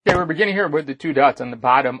beginning here with the 2 dots on the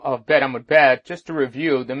bottom of Bet Amud Bet. Just to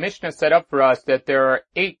review, the Mishnah set up for us that there are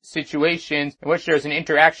 8 situations in which there's an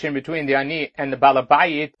interaction between the Ani and the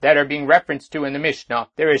Balabayit that are being referenced to in the Mishnah.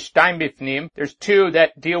 There is Shtaim Bifnim. There's 2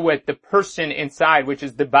 that deal with the person inside, which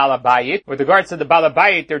is the Balabayit. With regards to the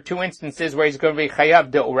Balabayit, there are 2 instances where he's going to be Chayav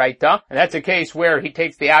De'oraita, and that's a case where he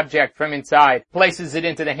takes the object from inside, places it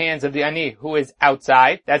into the hands of the Ani who is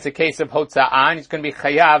outside. That's a case of Hotza'ah, and he's going to be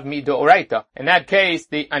Chayav Mi De'oraita. In that case,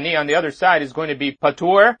 the Ani on the other side is going to be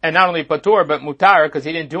Patur, and not only Patur, but Mutar, because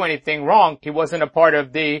he didn't do anything wrong. He wasn't a part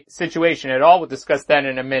of the situation at all. We'll discuss that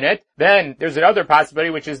in a minute. Then, there's another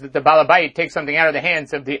possibility, which is that the Balabayit takes something out of the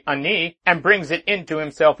hands of the Ani and brings it into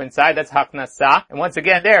himself inside. That's Haknasa. And once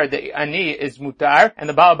again there, the Ani is Mutar, and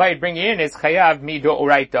the Balabayit bringing in is Chayav Mi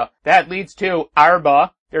De'oraita. That leads to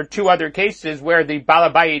Arba. There are 2 other cases where the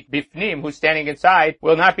Balabayit Bifnim, who's standing inside,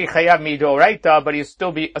 will not be Chayav Midoraita, but he'll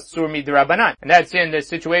still be Asur Midrabanan. And that's in the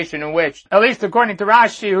situation in which, at least according to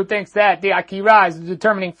Rashi, who thinks that the Akira is the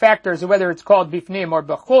determining factors of whether it's called Bifnim or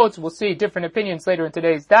Bechutz, we'll see different opinions later in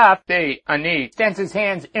today's daf. The Ani extends his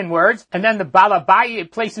hands inwards, and then the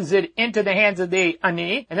Balabayit places it into the hands of the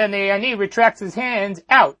Ani, and then the Ani retracts his hands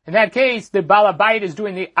out. In that case, the Balabayit is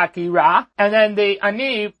doing the Akira, and then the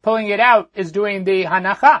Ani pulling it out is doing the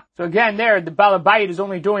Hanach. So again there, the Balabayit is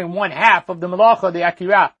only doing 1/2 of the Malacha, the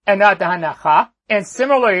Akira, and not the Hanacha. And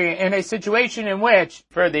similarly, in a situation in which,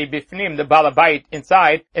 for the Bifnim, the Balabayit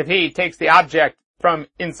inside, if he takes the object from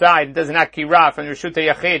inside and does an Akira from the Reshut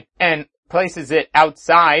HaYachid and places it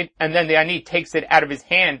outside, and then the Ani takes it out of his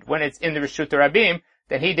hand when it's in the Reshut HaRabim,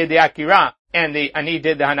 then he did the Akira, and the Ani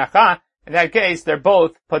did the Hanacha. In that case, they're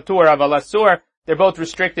both Patur Aval Asur, they're both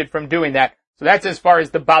restricted from doing that. So that's as far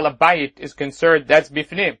as the Balabayit is concerned, that's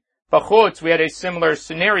Bifnim. Bachutz, we had a similar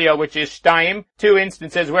scenario, which is Shtaim, 2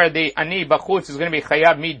 instances where the Ani Bachutz is going to be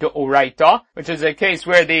Chayav Mi De'oraita, which is a case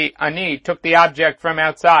where the Ani took the object from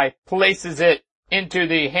outside, places it into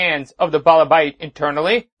the hands of the Balabayit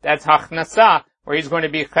internally. That's Hachnasa, where he's going to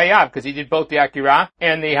be Chayav, because he did both the Akira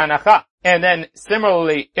and the Hanacha. And then,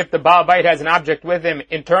 similarly, if the Balabayit has an object with him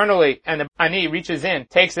internally, and the Ani reaches in,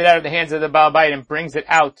 takes it out of the hands of the Balabayit and brings it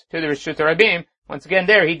out to the Reshut HaRabim, once again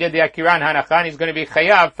there, he did the Akira and Hanacha, and he's going to be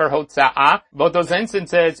Chayav for Hotza'ah. Both those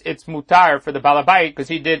instances, it's Mutar for the Balabayit, because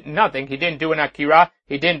he did nothing. He didn't do an Akira,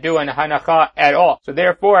 he didn't do an Hanacha at all. So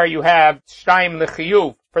therefore, you have Shtaim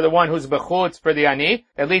L'chiyuv for the one who's Bechutz for the Ani.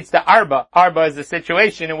 That leads to Arba. Arba is the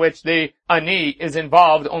situation in which the Ani is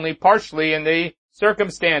involved only partially in the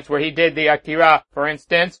circumstance where he did the Akira, for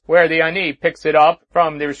instance, where the Ani picks it up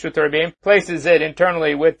from the Reshut HaRabim, places it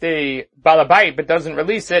internally with the Balabayit, but doesn't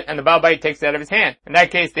release it, and the Balabayit takes it out of his hand. In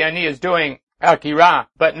that case, the Ani is doing Akira,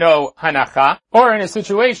 but no Hanacha. Or in a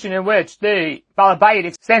situation in which the Balabayit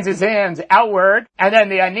extends his hands outward, and then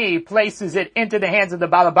the Ani places it into the hands of the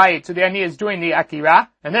Balabayit, so the Ani is doing the Akira,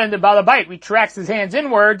 and then the Balabayit retracts his hands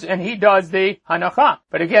inwards, and he does the Hanacha.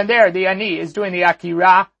 But again there, the Ani is doing the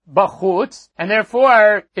Akira, Bachutz, and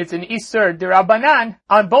therefore it's an Isur D'Rabanan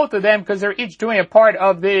on both of them because they're each doing a part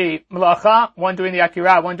of the Malacha, one doing the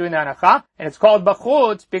Akira, one doing the Hanacha, and it's called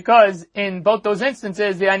Bachutz because in both those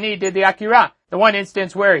instances the Ani did the Akira. The one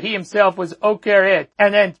instance where he himself was oker it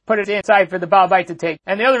and then put it inside for the Balabayit to take.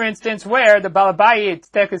 And the other instance where the Balabayit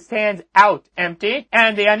took his hands out empty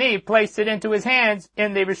and the Ani placed it into his hands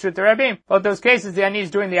in the Reshut HaRabim. Both those cases the Ani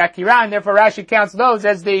is doing the Akira and therefore Rashi counts those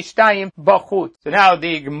as the Shtayim Bachut. So now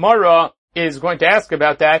the Gemara is going to ask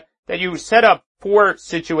about that you set up 4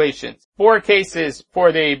 situations. 4 cases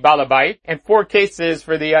for the Balabayit and 4 cases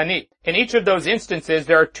for the Ani. In each of those instances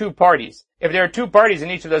there are 2 parties. If there are 2 parties in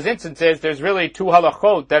each of those instances, there's really 2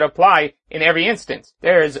 halachot that apply in every instance.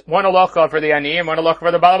 There's one halacha for the Ani and one halacha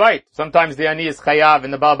for the Balabayit. Sometimes the Ani is chayav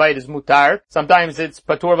and the Balabayit is mutar. Sometimes it's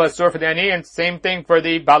patur v'asur for the Ani and same thing for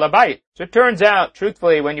the Balabayit. So it turns out,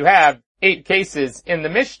 truthfully, when you have 8 cases in the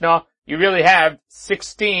Mishnah, you really have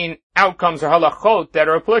 16 outcomes or halachot that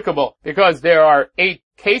are applicable because there are 8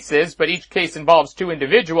 cases, but each case involves 2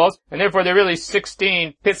 individuals, and therefore there are really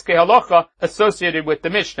 16 piskei halacha associated with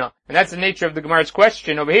the Mishnah. And that's the nature of the Gemara's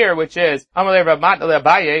question over here, which is, Amalei Rav Matna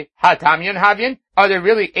le'Abaye, hatamyan havyan? Are there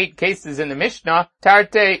really 8 cases in the Mishnah?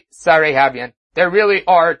 Tarte sarei havyan. There really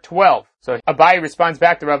are 12. So Abaye responds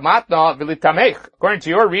back to Rav Matna, v'litamech. According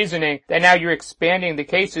to your reasoning, that now you're expanding the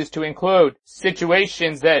cases to include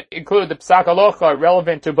situations that include the psak halacha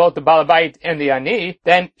relevant to both the Balabayit and the Ani,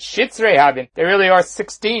 then shitzrei havin. There really are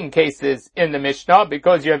 16 cases in the Mishnah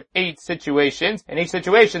because you have 8 situations. In each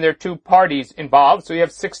situation there are 2 parties involved, so you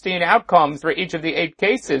have 16 outcomes for each of the 8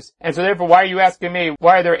 cases. And so therefore, why are you asking me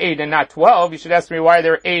why are there 8 and not 12? You should ask me why are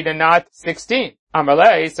there 8 and not 16.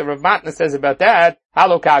 Amalei, so Rav Matna says about that,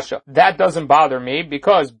 Halokasha. That doesn't bother me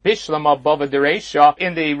because Bishlama Bava Dereisha,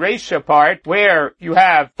 in the Reisha part, where you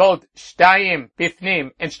have both Shtayim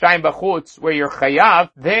Bifnim and Shtayim Bachutz, where you're Chayav,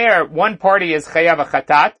 there one party is Chayav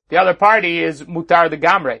Achatat, the other party is Mutar the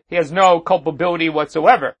Gamre. He has no culpability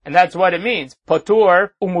whatsoever. And that's what it means. Patur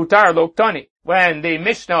Umutar Loktani. When the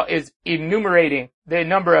Mishnah is enumerating the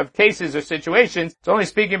number of cases or situations, it's only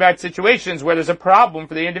speaking about situations where there's a problem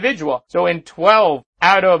for the individual. So in 12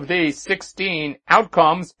 out of the 16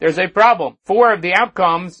 outcomes, there's a problem. 4 of the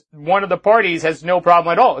outcomes, one of the parties has no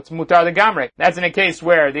problem at all. It's mutar the gamre. That's in a case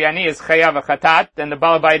where the ani is chayav chatat, then the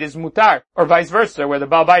balabait is mutar. Or vice versa, where the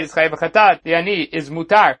balabait is chayav chatat, the ani is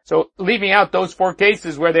mutar. So leaving out those 4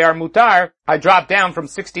 cases where they are mutar, I drop down from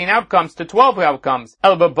 16 outcomes to 12 outcomes.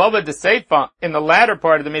 El babava de seifa, in the latter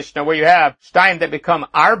part of the Mishnah, where you have shtayim that become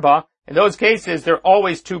arba, in those cases, there are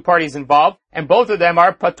always 2 parties involved, and both of them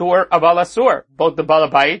are patur aval asur, both the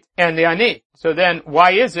balabait and the ani. So then,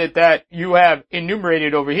 why is it that you have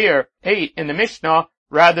enumerated over here 8 in the Mishnah,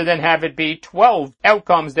 rather than have it be 12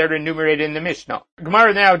 outcomes that are enumerated in the Mishnah?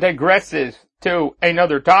 Gemara now digresses to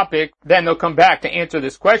another topic, then they'll come back to answer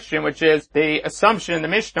this question, which is the assumption in the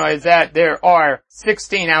Mishnah is that there are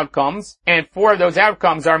 16 outcomes, and 4 of those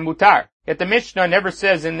outcomes are mutar. Yet the Mishnah never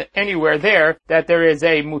says anywhere there that there is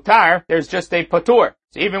a mutar, there's just a patur.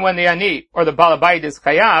 So even when the ani or the balabait is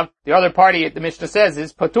chayav, the other party the Mishnah says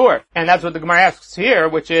is patur. And that's what the Gemara asks here,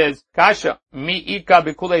 which is kasha, mi ika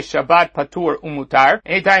bikule Shabbat patur umutar.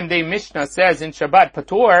 Anytime the Mishnah says in Shabbat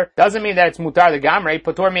patur, doesn't mean that it's mutar the gamre.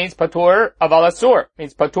 Patur means patur aval asur.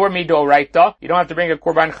 Means patur midoraita. You don't have to bring a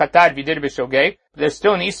korban chatat if you did it b'shogeg. There's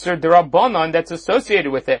still an Isur D'Rabbanan that's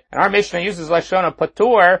associated with it. And our Mishnah uses Lashon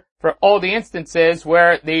patur for all the instances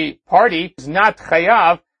where the party is not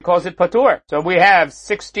chayav, calls it patur. So we have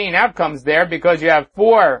 16 outcomes there because you have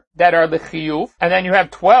 4 that are l'chiyuv, and then you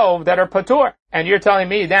have 12 that are patur. And you're telling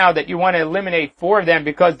me now that you want to eliminate 4 of them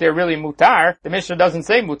because they're really mutar. The Mishnah doesn't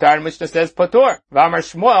say mutar, the Mishnah says patur. V'amar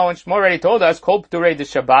Shmuel, and Shmuel already told us, kol paturei de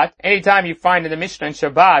Shabbat. Anytime you find in the Mishnah in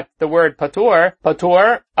Shabbat the word patur,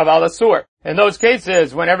 patur aval asur. In those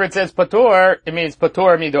cases, whenever it says patur, it means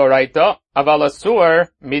patur midoraita, aval asur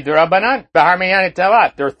midrabanan. Bahar me'yan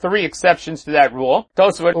talat. There are 3 exceptions to that rule.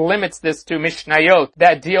 Tosafot limits this to Mishnayot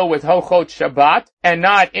that deal with Hochot Shabbat, and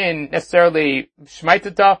not in necessarily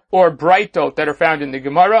Shmaitata or Braitot that are found in the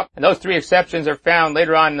Gemara. And those 3 exceptions are found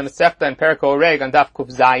later on in the Masechta and Perek Oreg on Daf Kuf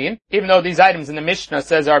Zayin. Even though these items in the Mishnah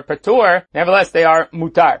says are patur, nevertheless they are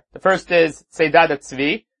mutar. The first is Seidad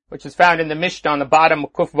Tzvi, which is found in the Mishnah on the bottom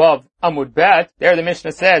of Kuf Vav Amud Bet. There the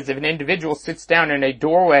Mishnah says if an individual sits down in a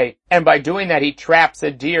doorway and by doing that he traps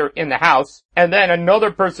a deer in the house, and then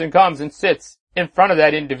another person comes and sits in front of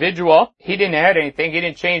that individual, he didn't add anything, he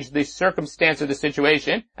didn't change the circumstance of the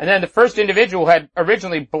situation, and then the first individual had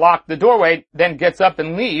originally blocked the doorway, then gets up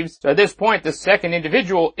and leaves. So at this point the second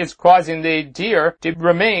individual is causing the deer to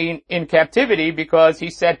remain in captivity because he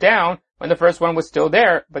sat down when the first one was still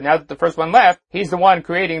there, but now that the first one left, he's the one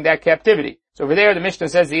creating that captivity. So over there the Mishnah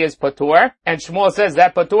says he is patur, and Shmuel says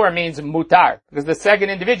that patur means mutar, because the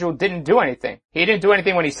second individual didn't do anything. He didn't do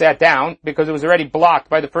anything when he sat down, because it was already blocked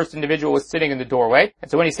by the first individual who was sitting in the doorway.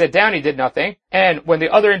 And so when he sat down, he did nothing. And when the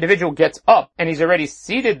other individual gets up, and he's already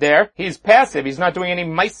seated there, he's passive. He's not doing any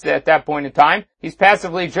maisa at that point in time. He's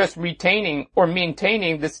passively just retaining or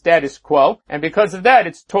maintaining the status quo. And because of that,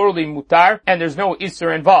 it's totally mutar, and there's no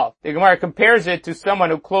isur involved. The Gemara compares it to someone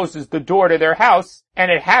who closes the door to their house, and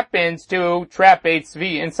it happens to trap a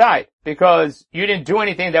tzvi inside. Because you didn't do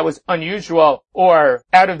anything that was unusual or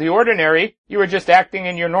out of the ordinary. You were just acting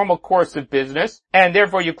in your normal course of business, and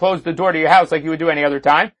therefore you closed the door to your house like you would do any other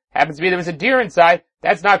time. Happens to be there was a deer inside.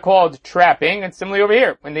 That's not called trapping. And similarly over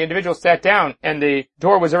here, when the individual sat down and the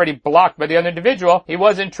door was already blocked by the other individual, he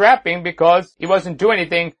wasn't trapping because he wasn't doing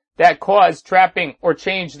anything that caused trapping or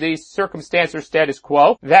changed the circumstance or status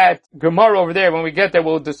quo. That Gemara over there, when we get there,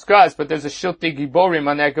 we'll discuss, but there's a Shilti Giborim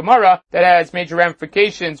on that Gemara that has major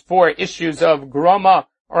ramifications for issues of groma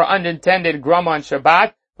or unintended groma on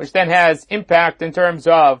Shabbat, which then has impact in terms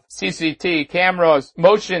of CCT cameras,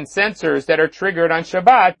 motion sensors that are triggered on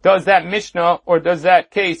Shabbat. Does that Mishnah or does that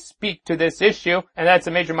case speak to this issue? And that's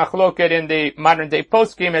a major machloket in the modern day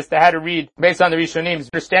poskim as to how to read, based on the Rishonim's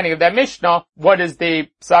understanding of that Mishnah, what is the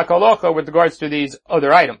psak halacha with regards to these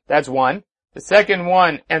other items. That's one. The second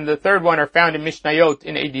one and the third one are found in Mishnayot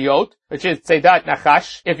in Ediot, which is Tzeidat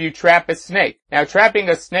Nachash, if you trap a snake. Now trapping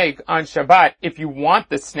a snake on Shabbat, if you want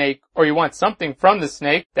the snake or you want something from the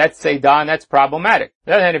snake, that's Tzeidah and that's problematic.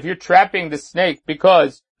 Then if you're trapping the snake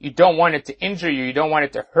because you don't want it to injure you, you don't want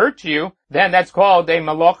it to hurt you, then that's called a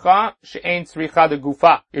malacha she'ein tzricha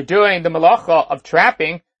degufa. You're doing the malacha of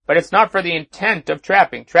trapping, but it's not for the intent of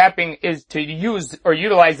trapping. Trapping is to use or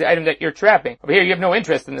utilize the item that you're trapping. Over here, you have no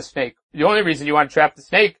interest in the snake. The only reason you want to trap the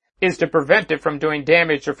snake is to prevent it from doing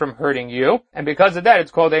damage or from hurting you. And because of that,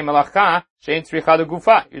 it's called a malacha she'ein tzricha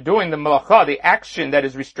degufa. You're doing the malacha, the action that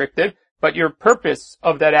is restricted, but your purpose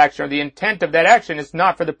of that action, or the intent of that action, is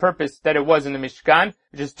not for the purpose that it was in the Mishkan,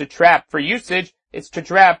 which is to trap for usage. It's to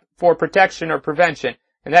trap for protection or prevention.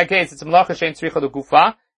 In that case, it's malacha she'ein tzricha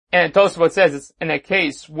degufa. And Tosafot says it's in a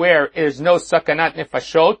case where there's no sakanat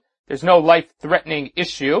nefashot, there's no life-threatening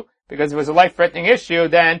issue, because if it was a life-threatening issue,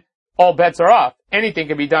 then all bets are off. Anything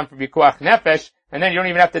can be done for pikuach nefesh, and then you don't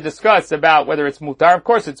even have to discuss about whether it's mutar. Of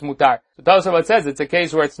course it's mutar. So Tosafot says it's a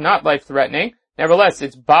case where it's not life-threatening. Nevertheless,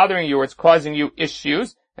 it's bothering you or it's causing you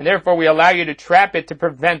issues, and therefore we allow you to trap it to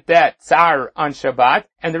prevent that tsar on Shabbat.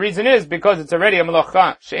 And the reason is because it's already a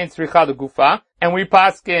malacha she'ein tzricha degufa, and we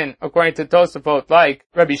paskin, according to Tosafot, like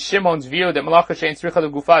Rabbi Shimon's view that malacha she'ein tzricha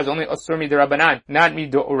degufa is only osur mid'Rabbanan, not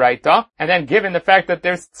mid'oraita. And then given the fact that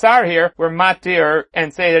there's tsar here, we're matir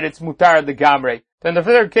and say that it's mutar legamrei. Then the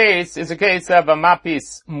third case is a case of a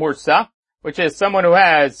mapis mursa, which is someone who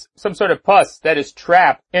has some sort of pus that is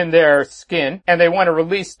trapped in their skin, and they want to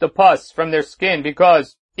release the pus from their skin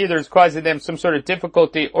because either it's causing them some sort of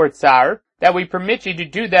difficulty or tsar, that we permit you to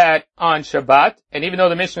do that on Shabbat. And even though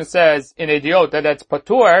the Mishnah says in Ediot that that's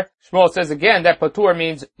patur, Shmuel says again that patur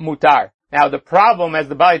means mutar. Now the problem, as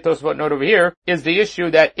the Bali Tosafot note over here, is the issue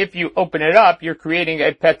that if you open it up, you're creating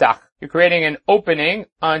a petach. You're creating an opening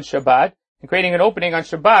on Shabbat. And creating an opening on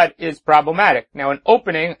Shabbat is problematic. Now an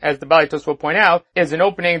opening, as the Bali Tosafot will point out, is an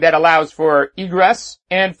opening that allows for egress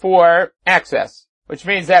and for access, which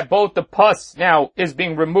means that both the pus now is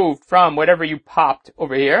being removed from whatever you popped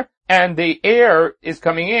over here, and the air is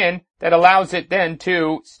coming in that allows it then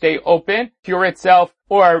to stay open, cure itself,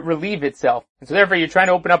 or relieve itself. And so therefore you're trying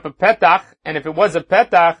to open up a petach, and if it was a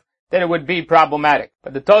petach, then it would be problematic.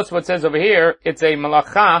 But the Tosafot says over here, it's a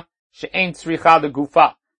malacha she'ein tzricha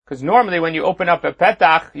degufa. Because normally when you open up a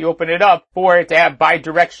petach, you open it up for it to have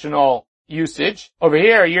bidirectional usage. Over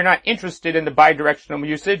here, you're not interested in the bidirectional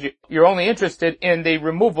usage. You're only interested in the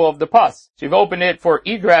removal of the pus. So you've opened it for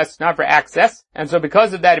egress, not for access. And so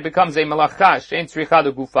because of that, it becomes a malacha she'ein tzricha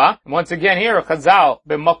degufa. Once again here, Chazal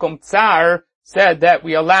b'makom tsar said that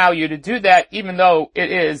we allow you to do that even though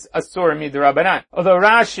it is asur mid'Rabbanan. Although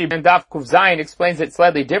Rashi in Daf Kuf Zayin explains it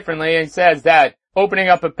slightly differently and says that opening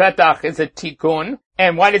up a petach is a tikkun.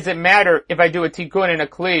 And why does it matter if I do a tikkun in a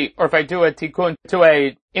kli or if I do a tikkun to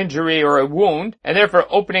a injury or a wound? And therefore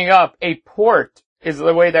opening up a port is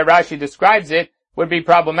the way that Rashi describes it would be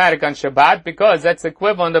problematic on Shabbat because that's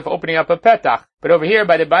equivalent of opening up a petach. But over here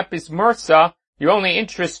by the Bapis Mursa, you're only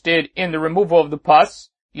interested in the removal of the pus.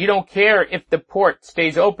 You don't care if the port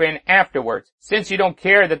stays open afterwards. Since you don't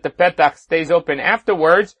care that the petach stays open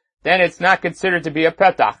afterwards, then it's not considered to be a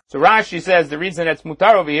petach. So Rashi says the reason it's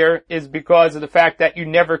mutar over here is because of the fact that you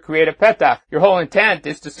never create a petach. Your whole intent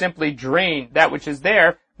is to simply drain that which is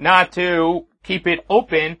there, not to keep it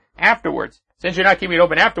open afterwards. Since you're not keeping it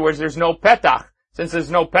open afterwards, there's no petach. Since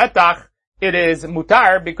there's no petach, it is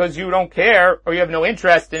mutar because you don't care or you have no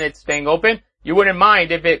interest in it staying open. You wouldn't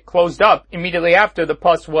mind if it closed up immediately after the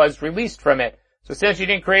pus was released from it. So since you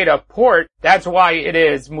didn't create a port, that's why it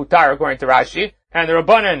is mutar according to Rashi. And the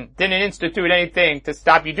Rabbanan didn't institute anything to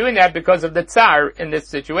stop you doing that because of the tsar in this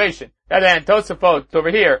situation. And then Tosafot over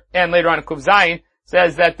here, and later on Kuf Zayin,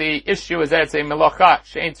 says that the issue is that it's a melacha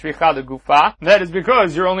she'ein tzricha degufa. That is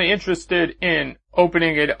because you're only interested in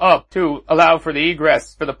opening it up to allow for the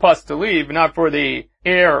egress, for the pus to leave, not for the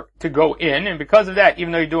air to go in. And because of that,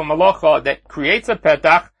 even though you do a melacha that creates a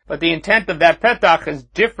petach, but the intent of that petach is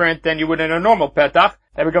different than you would in a normal petach,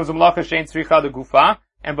 that becomes a melacha she'ein tzricha degufa.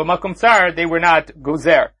 And b'makom tsar, they were not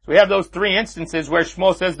gozer. So we have those three instances where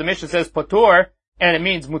Shmuel says, the Mishnah says patur, and it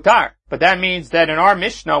means mutar. But that means that in our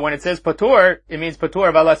Mishnah, when it says patur, it means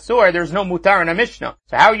patur v'alasur, there's no mutar in our Mishnah.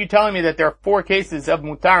 So how are you telling me that there are 4 cases of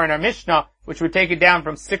mutar in our Mishnah, which would take it down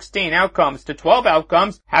from 16 outcomes to 12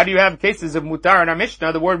 outcomes? How do you have cases of mutar in our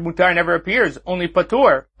Mishnah? The word mutar never appears, only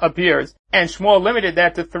patur appears. And Shmuel limited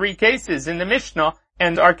that to 3 cases in the Mishnah,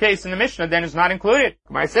 and our case in the Mishnah then is not included.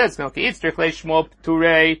 Gemara says, the cases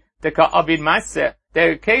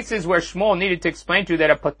where Shmuel needed to explain to you that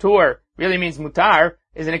a patur really means mutar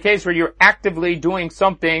is in a case where you're actively doing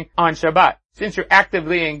something on Shabbat. Since you're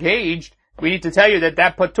actively engaged, we need to tell you that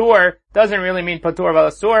that patur doesn't really mean patur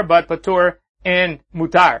v'alasur, but patur in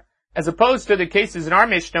mutar. as opposed to the cases in our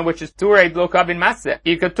Mishnah, which is Turei Bloka bin Maseh.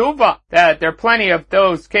 Ikatuva, that there are plenty of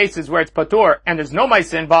those cases where it's Patur, and there's no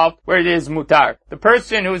Maisa involved, where it is Mutar. The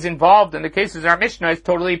person who is involved in the cases in our Mishnah is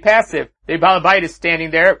totally passive. The Balabait is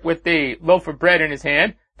standing there with the loaf of bread in his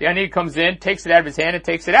hand. The Ani comes in, takes it out of his hand, and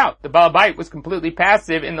takes it out. The Balabait was completely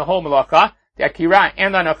passive in the whole Malacha. The Akira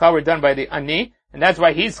and the Anacha were done by the Ani, and that's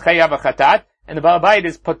why he's Chayav HaChatat. And the Balabait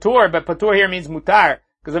is Patur, but Patur here means Mutar.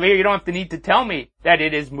 Because over here you don't have to need to tell me that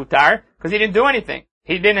it is mutar, because he didn't do anything.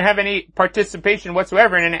 He didn't have any participation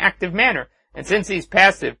whatsoever in an active manner. And since he's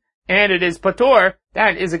passive, and it is patur,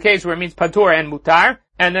 that is a case where it means patur and mutar,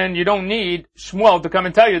 and then you don't need Shmuel to come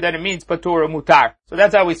and tell you that it means patur or mutar. So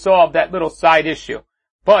that's how we solve that little side issue.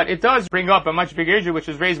 But it does bring up a much bigger issue, which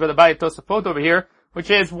is raised by the Bayit Tosafot over here,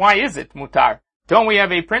 which is, why is it mutar? Don't we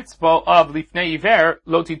have a principle of lifnei iver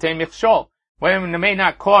lo titei michshol? When it may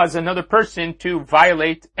not cause another person to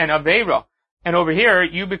violate an Aveira. And over here,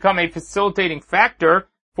 you become a facilitating factor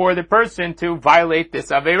for the person to violate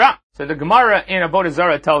this Aveira. So the Gemara in Avodah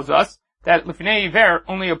Zarah tells us that Lifnei Iver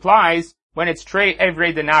only applies when it's Trei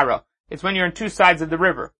Evrei Denara. It's when you're on two sides of the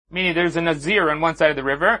river. Meaning there's a Nazir on one side of the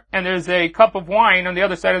river, and there's a cup of wine on the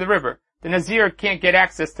other side of the river. The Nazir can't get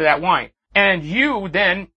access to that wine. And you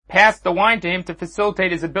then pass the wine to him to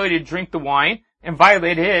facilitate his ability to drink the wine and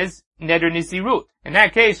violate his Neder Nizirut. In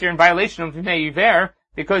that case, you're in violation of Lifnei Iver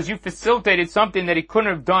because you facilitated something that he couldn't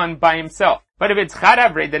have done by himself. But if it's Chad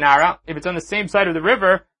Evrei Denara, if it's on the same side of the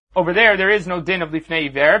river, over there is no din of Lifnei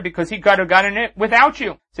Iver because he could have gotten it without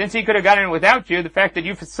you. Since he could have gotten it without you, the fact that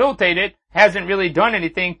you facilitated hasn't really done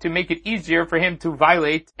anything to make it easier for him to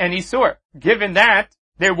violate an Isur. Given that,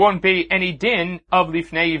 there won't be any din of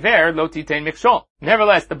Lifnei Iver lo titein mikshol.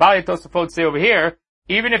 Nevertheless, the Balei Tosafot say over here,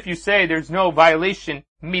 even if you say there's no violation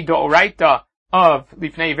midoraita of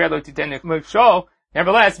lifnei iver lo titein mikshol,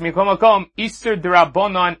 nevertheless, mikom makom isur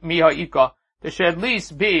d'Rabbanan miha'ika. There should at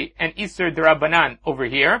least be an isur d'Rabbanan over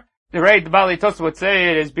here. The way the Balei Tosafot would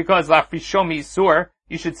say it is because lafrisho isur,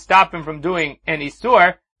 you should stop him from doing an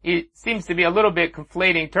isur. It seems to be a little bit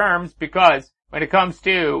conflating terms because when it comes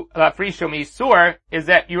to lafrisho isur, is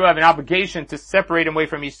that you have an obligation to separate him away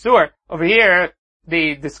from isur. Over here,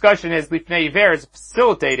 the discussion is lifnei iver is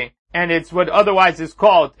facilitating, and it's what otherwise is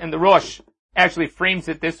called, and the Rosh actually frames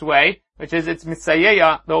it this way, which is it's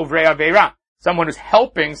misayeya lovrei aveira, someone who's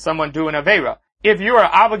helping someone do an aveira. If you are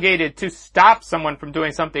obligated to stop someone from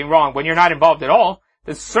doing something wrong when you're not involved at all,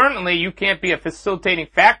 then certainly you can't be a facilitating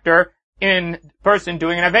factor in the person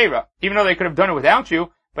doing an aveira, even though they could have done it without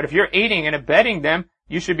you. But if you're aiding and abetting them,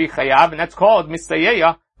 you should be chayav, and that's called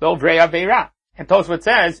misayeya lovrei aveira. And Tosfot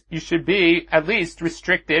says you should be at least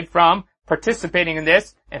restricted from participating in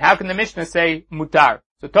this. And how can the Mishnah say mutar?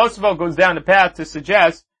 So Tosfot goes down the path to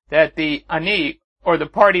suggest that the ani, or the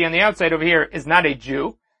party on the outside over here, is not a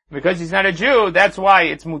Jew. Because he's not a Jew, that's why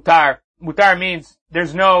it's mutar. Mutar means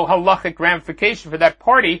there's no halachic ramification for that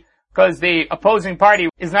party, because the opposing party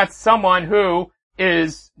is not someone who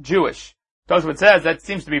is Jewish. Tosfot says that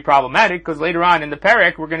seems to be problematic, because later on in the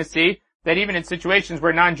Perek, we're going to see that even in situations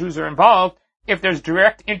where non-Jews are involved, if there's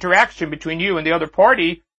direct interaction between you and the other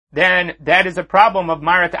party, then that is a problem of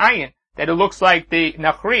Marat Ayin. That it looks like the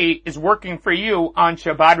Nachri is working for you on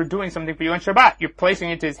Shabbat or doing something for you on Shabbat. You're placing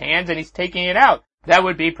it into his hands and he's taking it out. That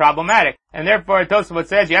would be problematic. And therefore, Tosafot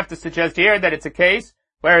says you have to suggest here that it's a case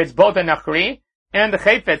where it's both a Nachri and the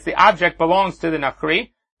Chayfetz, the object belongs to the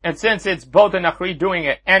Nachri. And since it's both a Nachri doing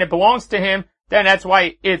it and it belongs to him, then that's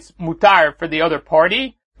why it's mutar for the other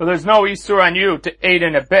party. So there's no Isur on you to aid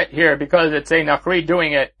and abet here because it's a Nachri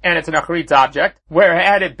doing it and it's a Nachri's object. Where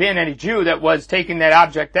had it been any Jew that was taking that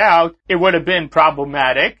object out, it would have been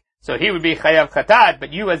problematic. So he would be Chayav Chatat,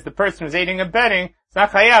 but you as the person who's aiding and abetting, it's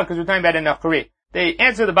not Chayav because we're talking about a Nachri. The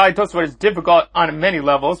answer to the Balei Tosafot is difficult on many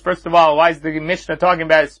levels. First of all, why is the Mishnah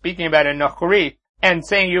speaking about a Nachri and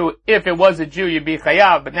saying you, if it was a Jew, you'd be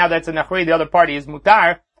Chayav, but now that's a Nachri, the other party is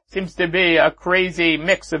Mutar? Seems to be a crazy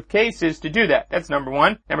mix of cases to do that. That's number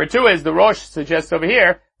one. Number two is the Rosh suggests over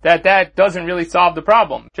here that that doesn't really solve the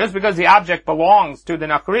problem. Just because the object belongs to the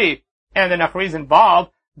Nachri and the Nachri is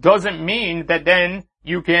involved doesn't mean that then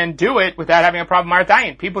you can do it without having a problem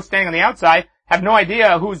Martayin. People standing on the outside have no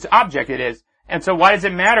idea whose object it is. And so why does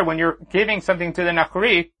it matter when you're giving something to the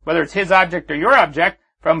Nachri, whether it's his object or your object,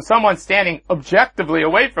 from someone standing objectively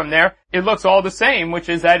away from there, it looks all the same, which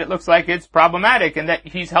is that it looks like it's problematic and that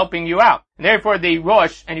he's helping you out. And therefore the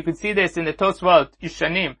Rosh, and you can see this in the Tosfot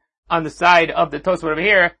Yishanim, on the side of the Tosfot over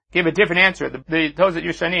here, give a different answer. The Tosfot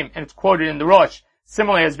Yishanim, and it's quoted in the Rosh,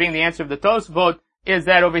 similarly as being the answer of the Tosfot, is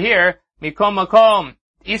that over here, Mikom Makom,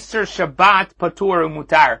 Isser Shabbat Patur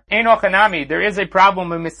Umutar. Ein Ochanami, there is a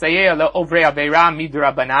problem in Misayeh Le'ovrei Aveira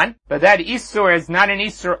Midrabanan, but that Isser is not an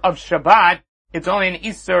Isser of Shabbat, it's only an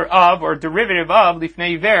Isser of, or derivative of,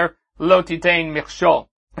 Lifnei Iver Lo Titein Michshol.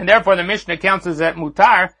 And therefore the Mishnah counts as at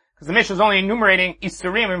Mutar, because the Mishnah is only enumerating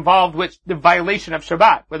Isserim involved with the violation of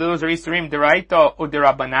Shabbat, whether those are Isserim Deraita or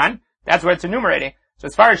Derabanan, that's what it's enumerating. So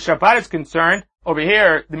as far as Shabbat is concerned, over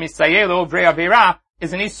here, the Misayeh Le'ovrei Aveira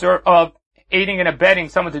is an Isser of aiding and abetting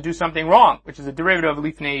someone to do something wrong, which is a derivative of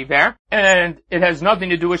Lifnei Iver, and it has nothing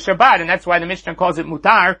to do with Shabbat, and that's why the Mishnah calls it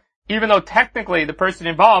Mutar, even though technically the person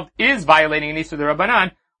involved is violating an Isser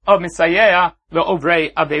Derabanan of Misayeh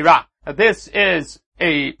Le'ovrei Aveira. Now this is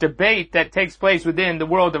a debate that takes place within the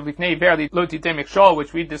world of Lifnei Iver Lo Titei Michshol,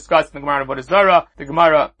 which we discussed in the Gemara of Avodah Zarah, the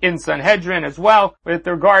Gemara in Sanhedrin as well, with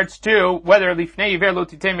regards to whether Lifnei Iver Lo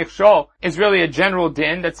Titei Michshol is really a general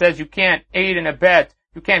din that says you can't aid and abet,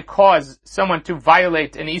 you can't cause someone to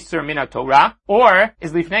violate an Isser Min HaTorah, or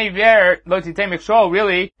is Lifnei Iver Lo Titei Michshol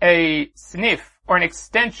really a sniff or an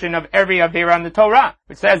extension of every Aveira in the Torah,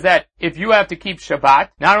 which says that if you have to keep Shabbat,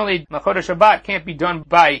 not only Machot Shabbat can't be done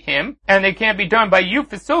by him, and they can't be done by you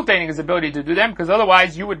facilitating his ability to do them, because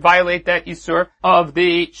otherwise you would violate that Isur of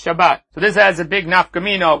the Shabbat. So this has a big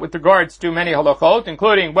nafkamino with regards to many halachot,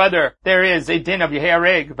 including whether there is a din of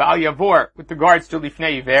Yehareg V'al Yavor with regards to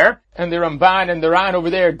Lifnei Iver, and the Ramban and the Ran over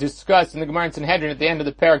there discuss in the Gemara in Sanhedrin at the end of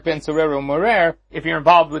the Parak Ben Sorero Morer, if you're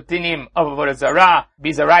involved with dinim of Avodah Zarah,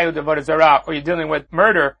 Bizarayut of Avodah Zarah, or you're dealing with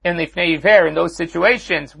murder in Lifnei Iver, in those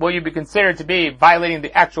situations, will you be considered to be violating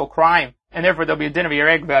the actual crime, and therefore there'll be a din of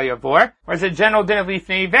Yereg V'al Yavor, or is it a general din of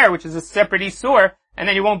Lifnei Iver, which is a separate Isur, and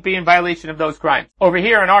then you won't be in violation of those crimes. Over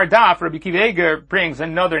here in our daf, Rabbi Akiva Eger brings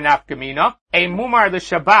another nafkamina. A mumar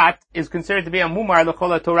l'Shabbat is considered to be a mumar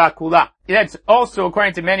l'chol Torah kula. That's also,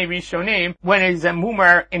 according to many Rishonim, when it is a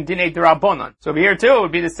mumar in dinei d'Rabbanan. So over here too, it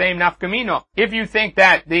would be the same nafkamina. If you think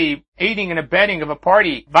that the aiding and abetting of a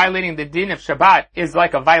party violating the din of Shabbat is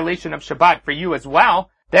like a violation of Shabbat for you as well,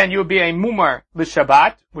 then you would be a mumar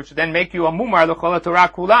l'Shabbat, which would then make you a mumar l'chol Torah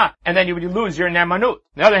kula, and then you would lose your nemanut. On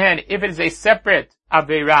the other hand, if it is a separate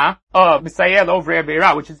Aveira of Misayeh Le'ovrei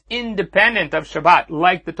Aveira, which is independent of Shabbat,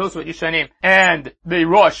 like the Tosfot Yishanim and the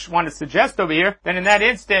Rosh want to suggest over here, then in that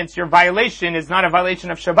instance, your violation is not a violation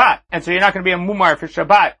of Shabbat. And so you're not going to be a mumar for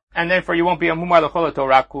Shabbat, and therefore you won't be a mumar l'chol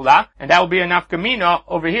Torah kula, and that will be a nafkamina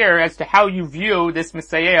over here as to how you view this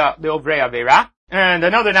Misayeh Le'ovrei Aveira. And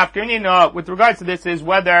another nafkamina with regards to this is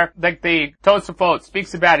whether, like the Tosafot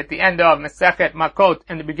speaks about at the end of Masechet Makot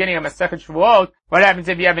and the beginning of Masechet Shavuot, what happens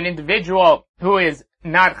if you have an individual who is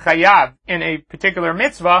not chayav in a particular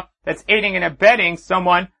mitzvah that's aiding and abetting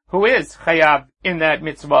someone who is chayav in that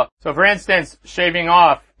mitzvah. So for instance, shaving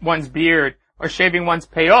off one's beard or shaving one's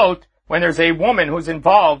peyot, when there's a woman who's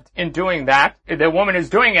involved in doing that, if the woman is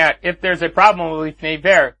doing it, if there's a problem with Lifnei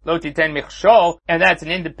Iver, Lo Titen Michshol, and that's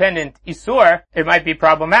an independent Isur, it might be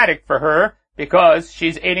problematic for her because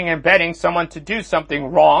she's aiding and abetting someone to do something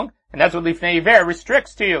wrong, and that's what Lifnei Iver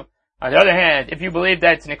restricts to you. On the other hand, if you believe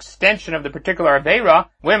that it's an extension of the particular Aveira,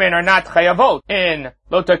 women are not chayavot in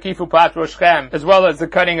Lo Takifu Pat Roshchem, as well as the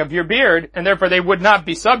cutting of your beard, and therefore they would not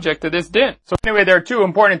be subject to this din. So anyway, there are two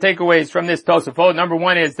important takeaways from this Tosafot. Number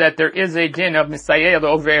one is that there is a din of Misayeh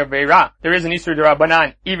Le'ovrei Aveira. There is an Isur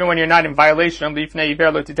D'Rabbanan, even when you're not in violation of Lifnei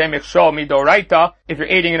Iver Lo Titei Michshol Midoraita. If you're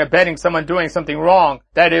aiding and abetting someone doing something wrong,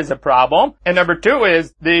 that is a problem. And number two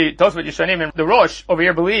is the Tosfot Yishanim and the Rosh over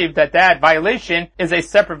here believe that that violation is a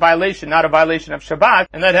separate violation, not a violation of Shabbat,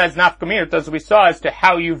 and that has nafkamirut, as we saw, as to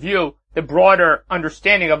how you view the broader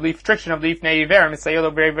understanding of the restriction of Lifnei Iver and Misayeh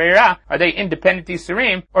Le'ovrei Aveira. Are they independent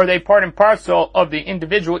Isurim, or are they part and parcel of the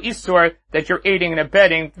individual Isur that you're aiding and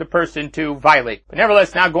abetting the person to violate? But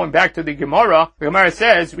nevertheless, now going back to the Gemara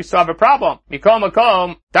says, we solve a problem. Mikol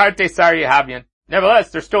makom, darte sar yehavyan. Nevertheless,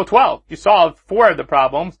 there's still 12. You solved 4 of the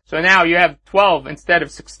problems, so now you have 12 instead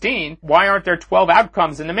of 16. Why aren't there 12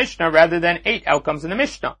 outcomes in the Mishnah rather than 8 outcomes in the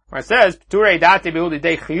Mishnah? Where it says, the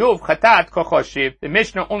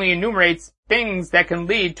Mishnah only enumerates things that can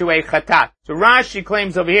lead to a chatat. So Rashi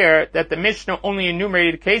claims over here that the Mishnah only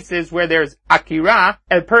enumerated cases where there's akira,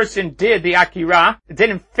 a person did the akira,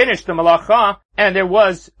 didn't finish the malacha, and there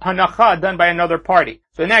was hanacha done by another party.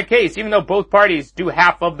 So in that case, even though both parties do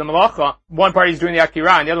half of the malacha, one party is doing the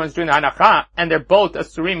akira and the other one's doing the hanacha, and they're both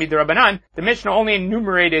asurim midrabanan, the Mishnah only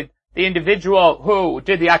enumerated the individual who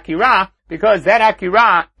did the akira, because that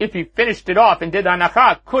akira, if he finished it off and did the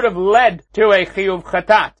hanacha, could have led to a chiyuv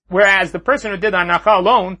chatat. Whereas the person who did the hanacha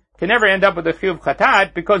alone can never end up with a chiyuv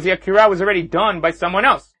chatat because the akira was already done by someone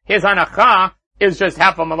else. His hanacha is just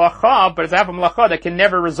half a malacha, but it's half a malacha that can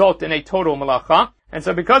never result in a total malacha. And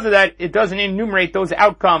so because of that, it doesn't enumerate those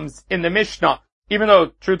outcomes in the Mishnah. Even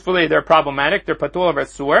though, truthfully, they're problematic, they're patur of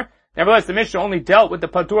asur. Nevertheless, the Mishnah only dealt with the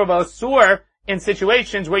patur of asur in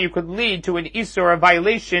situations where you could lead to an isur, a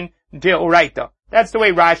violation, deoraita. That's the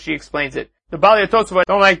way Rashi explains it. The Baalei Tosafot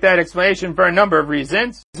don't like that explanation for a number of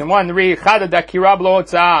reasons. And one,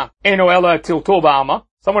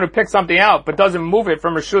 someone who picks something out but doesn't move it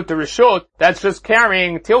from reshut to reshut, that's just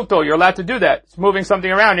carrying tilto. You're allowed to do that. It's moving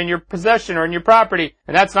something around in your possession or in your property.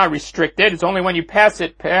 And that's not restricted. It's only when you pass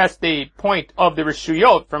it past the point of the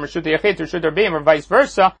reshuyot, from reshut yachid to reshut rabim or vice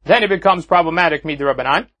versa, then it becomes problematic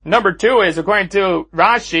midrabanan. Number two is, according to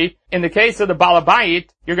Rashi, in the case of the Balabayit,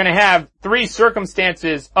 you're going to have three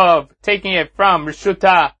circumstances of taking it from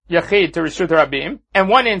Rishuta Yachid to Rishuta Rabim, and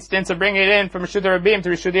one instance of bringing it in from Rishuta Rabim to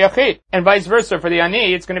Rishuta Yachid. And vice versa for the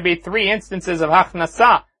Ani, it's going to be three instances of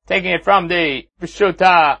Hachnasa, taking it from the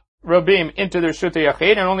Rishuta Rabim into the Rishuta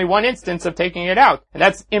Yachid, and only one instance of taking it out. And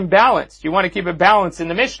that's imbalanced. You want to keep it balanced in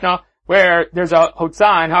the Mishnah, where there's a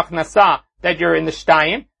Hotzah and Hachnasa that you're in the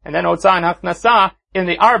Shtayim, and then Hotzah and Hachnasa in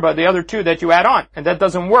the Arba, the other two that you add on. And that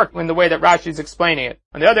doesn't work in the way that Rashi is explaining it.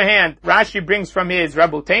 On the other hand, Rashi brings from his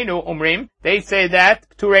Rabbeinu Umrim, they say that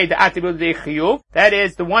Turei Da'atibud Chiyuv, that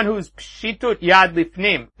is the one who's Pshitut Yad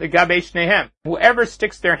Lifnim, the Gabei Shnehem. Whoever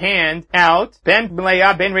sticks their hand out, Ben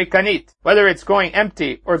Mleya Ben Rekanit, whether it's going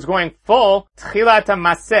empty or it's going full, Tchilat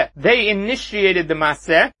HaMaseh, they initiated the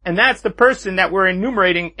Maseh, and that's the person that we're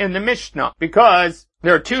enumerating in the Mishnah, because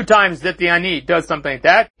there are two times that the Ani does something like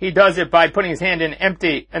that. He does it by putting his hand in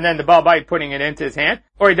empty and then the Baal Bayit putting it into his hand.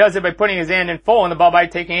 Or he does it by putting his hand in full and the Baal Bayit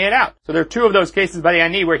taking it out. So there are two of those cases by the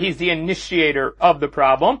Ani where he's the initiator of the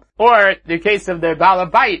problem. Or the case of the Baal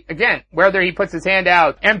Bayit, again, whether he puts his hand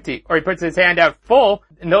out empty or he puts his hand out full,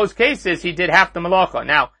 in those cases he did half the malacha.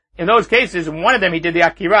 Now, in those cases, one of them he did the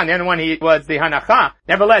akira, and the other one he was the hanacha.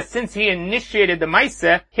 Nevertheless, since he initiated the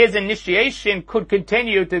maaseh, his initiation could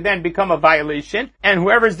continue to then become a violation, and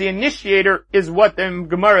whoever's the initiator is what the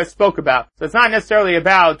Gemara spoke about. So it's not necessarily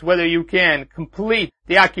about whether you can complete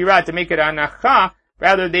the akira to make it a hanacha.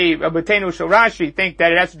 Rather, the Rabbeinu Shel Rashi think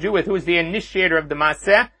that it has to do with who is the initiator of the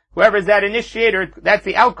maaseh. Whoever is that initiator, that's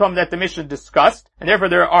the outcome that the Mishnah discussed. And therefore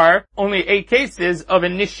there are only 8 cases of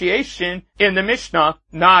initiation in the Mishnah,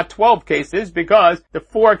 not 12 cases, because the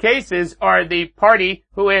 4 cases are the party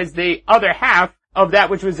who is the other half of that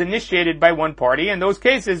which was initiated by one party. And those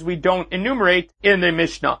cases we don't enumerate in the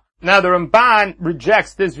Mishnah. Now the Ramban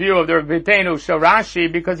rejects this view of the Rabbeinu Shel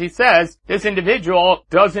Rashi because he says this individual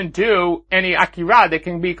doesn't do any akira that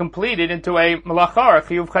can be completed into a malacha or a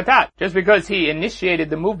chiyuv chatat. Just because he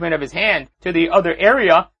initiated the movement of his hand to the other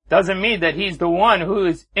area doesn't mean that he's the one who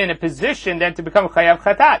is in a position then to become chayav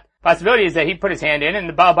chatat. Possibility is that he put his hand in and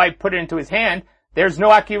the Baal Bayit put it into his hand. There's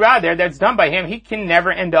no akira there that's done by him. He can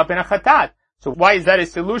never end up in a chatat. So why is that a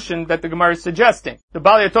solution that the Gemara is suggesting? The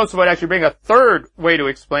Baalei Tosafot actually bring a third way to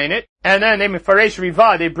explain it. And then they mefaresh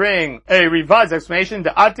Riva, they bring a Riva's explanation.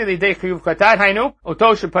 The ati lidei chiyuv chatat hainu,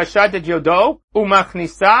 oto shepashat et yodo,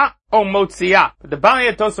 umachnisa, o motzia. But the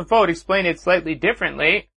Baalei Tosafot explain it slightly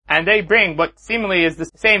differently, and they bring what seemingly is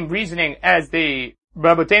the same reasoning as the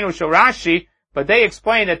Rabbeinu Shel Rashi, but they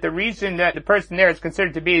explain that the reason that the person there is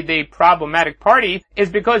considered to be the problematic party is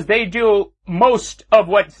because they do most of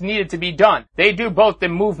what's needed to be done. They do both the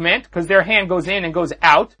movement, because their hand goes in and goes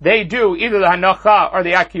out. They do either the hanacha or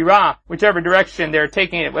the akira, whichever direction they're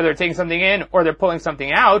taking it, whether they're taking something in or they're pulling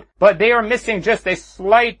something out, but they are missing just a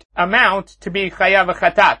slight amount to be chayav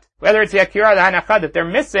chatat. Whether it's the akira or the hanacha that they're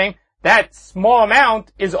missing, that small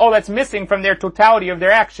amount is all that's missing from their totality of their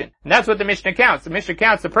action. And that's what the Mishnah counts. The Mishnah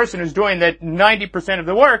counts the person who's doing that 90% of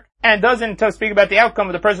the work and doesn't speak about the outcome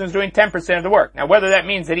of the person who's doing 10% of the work. Now whether that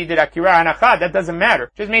means that he did akira hanacha, that doesn't matter.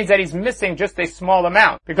 It just means that he's missing just a small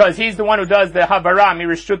amount. Because he's the one who does the havara mi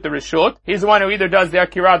reshut the reshut. He's the one who either does the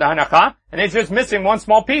akira or the hanacha. And he's just missing one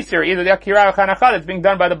small piece here, either the akira or hanacha that's being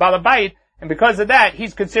done by the Baal Bayit. And because of that,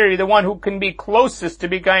 he's considered the one who can be closest to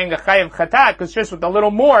becoming a chayav chatat, because just with a little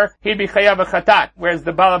more, he'd be chayav chatat. Whereas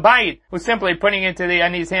the Baal Bayit, who's simply putting it into the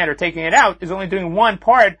Ani's hand or taking it out, is only doing one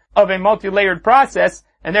part of a multi-layered process,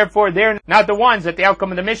 and therefore they're not the ones that the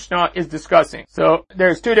outcome of the Mishnah is discussing. So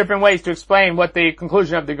there's 2 different ways to explain what the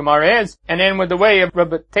conclusion of the Gemara is. And then with the way of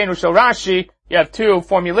Rabbeinu Shel Rashi, you have 2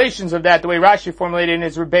 formulations of that, the way Rashi formulated in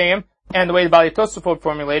his Rebbeim, and the way the Baalei Tosafot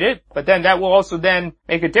formulated, but then that will also then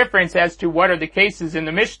make a difference as to what are the cases in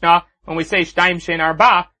the Mishnah when we say Shtaim Shein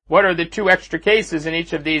Arba, what are the 2 extra cases in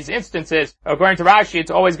each of these instances. According to Rashi,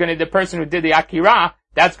 it's always going to be the person who did the akira,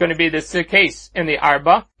 That's going to be the case in the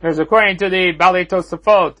Arba. Because according to the Balei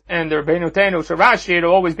Tosafot and the Rebbeinu Sharashi,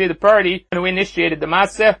 it'll always be the party who initiated the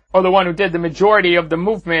Maseh, or the one who did the majority of the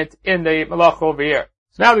movement in the Malach over here.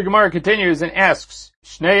 So now the Gemara continues and asks,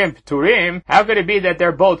 Shneim Pturim, how could it be that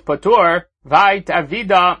they're both Patur? Vait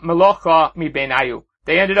Avida Melocha Mi Beinayu.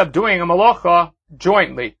 They ended up doing a Melocha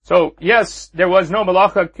jointly. So yes, there was no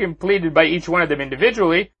Melocha completed by each one of them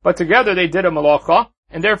individually, but together they did a Melocha,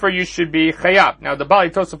 and therefore you should be Chayab. Now the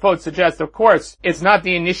Balei Tosafot suggests, of course, it's not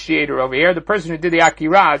the initiator over here. The person who did the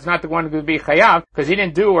Akira is not the one who would be Chayab, because he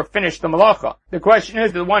didn't do or finish the Malacha. The question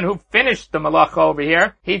is, the one who finished the Malacha over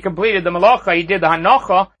here, he completed the Malacha, he did the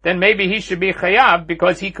Hanacha, then maybe he should be Chayab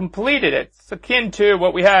because he completed it. It's akin to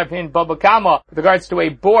what we have in Baba Kama with regards to a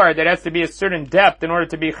bore that has to be a certain depth in order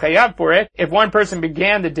to be Chayab for it. If one person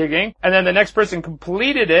began the digging, and then the next person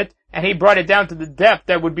completed it, and he brought it down to the depth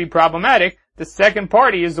that would be problematic, the second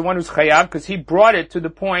party is the one who's chayav because he brought it to the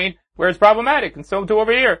point where it's problematic. And so too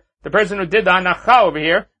over here. The person who did the hanacha over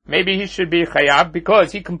here, maybe he should be chayav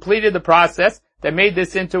because he completed the process that made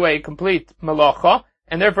this into a complete malacha,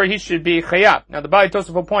 and therefore he should be chayav. Now the Balei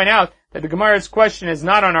Tosafot will point out that the Gemara's question is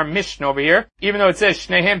not on our Mishnah over here, even though it says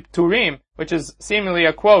Shnehem Turim, which is seemingly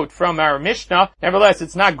a quote from our Mishnah. Nevertheless,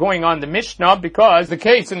 it's not going on the Mishnah because the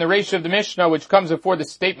case in the ratio of the Mishnah, which comes before the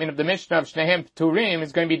statement of the Mishnah of Shnehem Turim,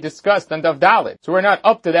 is going to be discussed on Daf Dalet. So we're not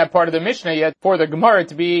up to that part of the Mishnah yet for the Gemara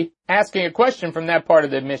to be asking a question from that part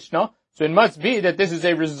of the Mishnah. So it must be that this is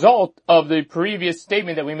a result of the previous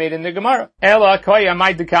statement that we made in the Gemara.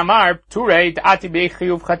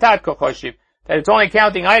 That it's only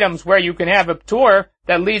counting items where you can have a ptur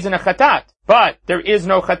that leads in a chatat. But there is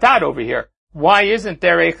no chatat over here. Why isn't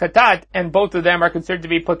there a chatat and both of them are considered to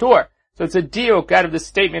be patur? So it's a diuk out of the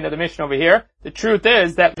statement of the Mishnah over here. The truth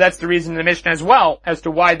is that that's the reason in the Mishnah as well as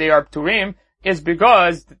to why they are pturim, is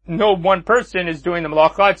because no one person is doing the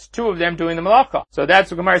malacha, it's two of them doing the malacha. So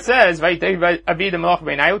that's what Gemara says, Rabbi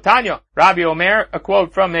Omer, a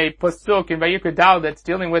quote from a pasuk in Vayikra Dal that's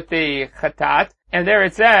dealing with the chatat, and there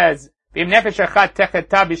it says,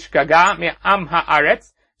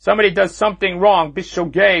 somebody does something wrong,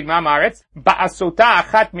 bishogeg ma'aretz, ba'asota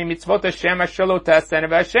achat mi mitzvot Hashem asher lo ta'asena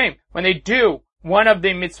v'Hashem. When they do one of the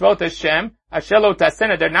mitzvot Hashem, asher lo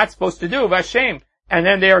ta'asena, they're not supposed to do v'Hashem, and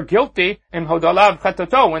then they are guilty, in hodolav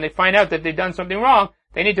chatoto, when they find out that they've done something wrong,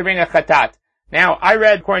 they need to bring a chatat. Now, I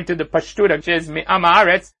read according to the Pashtuta, which is mi'am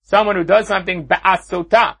haaretz, someone who does something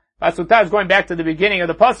ba'asota. Ba'asota is going back to the beginning of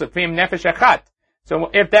the pasuk, v'im nefesh achat. So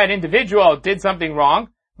if that individual did something wrong,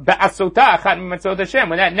 ba'asota achat mitzvot Hashem,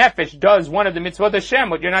 when that nefesh does one of the mitzvot Hashem,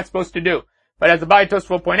 what you're not supposed to do. But as the Balei Tosafot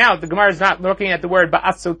will point out, the Gemara is not looking at the word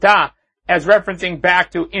ba'asota as referencing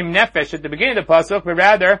back to im nefesh at the beginning of the pasuk, but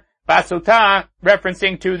rather ba'asota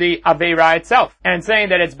referencing to the aveira itself, and saying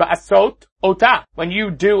that it's ba'asot ota, when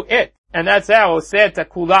you do it. And that's how oseh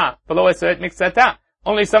kula below oseh miksata.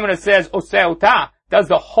 Only someone who says oseh ota does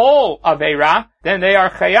the whole aveira, then they are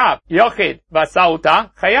chayav. Yochid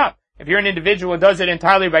v'asauta chayav. If you're an individual who does it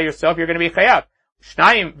entirely by yourself, you're going to be chayav.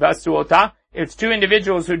 Shnayim v'asuota. If it's two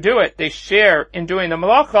individuals who do it, they share in doing the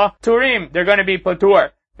malacha, turim, they're going to be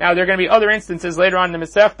patur. Now there are going to be other instances later on in the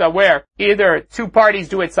Masechta where either two parties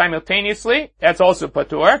do it simultaneously, that's also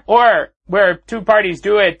patur, or where two parties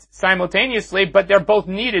do it simultaneously, but they're both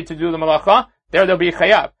needed to do the malacha, there they'll be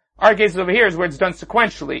chayav. Our case over here is where it's done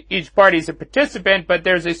sequentially. Each party is a participant, but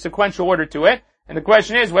there's a sequential order to it. And the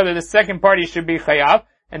question is whether the second party should be chayav.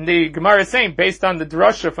 And the Gemara is saying, based on the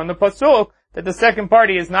drasha from the pasuk, that the second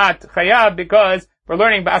party is not chayav because we're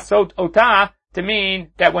learning ba'asot ota to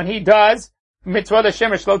mean that when he does, mitzvot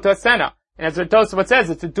Hashem lo ta'asena. And as the Tosafot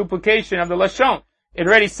says, it's a duplication of the lashon. It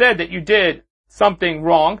already said that you did something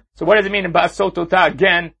wrong. So what does it mean in ba'asot ota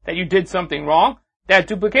again, that you did something wrong? That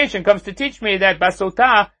duplication comes to teach me that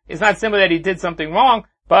basota is not simply that he did something wrong,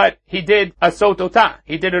 but he did asotota.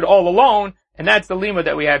 He did it all alone, and that's the lima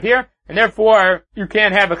that we have here. And therefore, you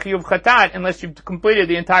can't have a chiyuv chatat unless you've completed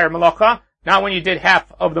the entire malacha, not when you did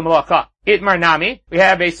half of the malacha. Itmar nami, we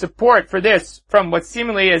have a support for this from what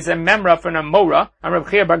seemingly is a memra from a mora. Rav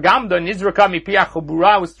Chia bar Gamda nizraka mipiach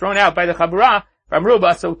chabura was thrown out by the chabura. One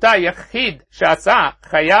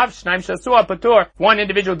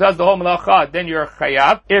individual does the whole malacha, then you're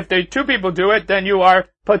chayav. If the two people do it, then you are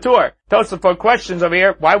patur. Tosafot questions over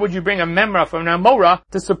here, why would you bring a memra from an amora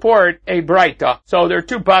to support a braita? So there are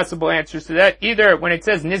two possible answers to that. Either when it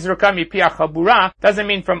says nizraka mipiach chabura, doesn't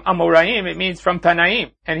mean from amoraim, it means from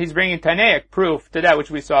tanaim. And he's bringing tanaic proof to that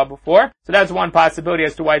which we saw before. So that's one possibility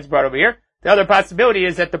as to why it's brought over here. The other possibility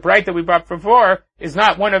is that the braita we brought before is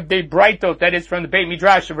not one of the braitot that is from the Beit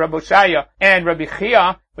Midrash of Rabbi Oshaya and Rabbi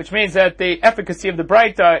Chia, which means that the efficacy of the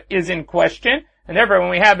braita is in question, And therefore, when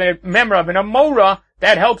we have a member of an Amora,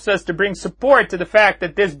 that helps us to bring support to the fact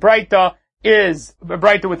that this Braita is a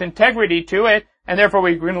Braita with integrity to it, and therefore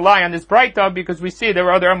we can rely on this Braita because we see there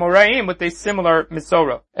are other Amoraim with a similar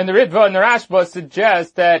Misora. And the Ritva and the Rashba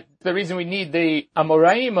suggest that the reason we need the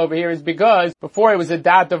Amoraim over here is because before it was a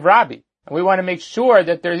Dat of Rabbi. And we want to make sure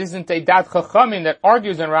that there isn't a Dat Chachamim that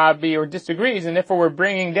argues on Rabbi or disagrees, and therefore we're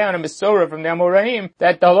bringing down a Misora from the Amoraim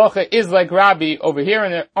that the halacha is like Rabbi over here,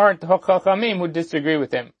 and there aren't Chachamim who disagree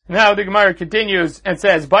with him. Now the Gemara continues and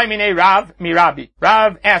says, By Minei Rav mi Rabbi.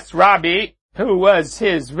 Rav asks Rabbi, who was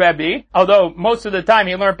his Rebbe, although most of the time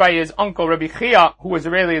he learned by his uncle Rabbi Chia, who was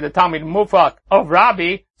really the Talmid Mufak of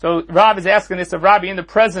Rabbi. So Rav is asking this of Rabbi in the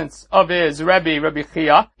presence of his Rebbe, Rabbi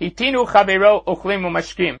Chia. Hitinu chavero ochlim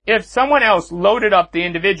umashkim. If someone else loaded up the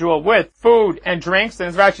individual with food and drinks, and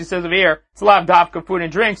as Rashi says over here, it's lav dafka food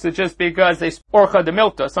and drinks, it's just because they orcha de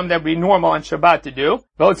milta, something that would be normal on Shabbat to do.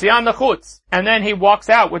 Votzian lechutz. And then he walks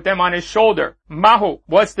out with them on his shoulder. Mahu.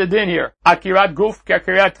 What's the din here? Akirat guf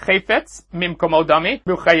kakirat chayfetz mim komodami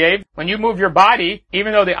buchayev. When you move your body,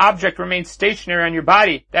 even though the object remains stationary on your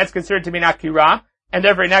body, that's considered to be an akira. And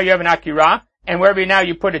therefore now you have an akira, and wherever now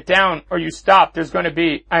you put it down or you stop, there's going to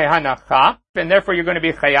be a hanacha, and therefore you're going to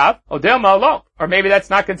be chayav. Odel ma'alo. Or maybe that's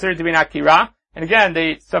not considered to be an akira. And again,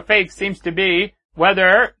 the safek seems to be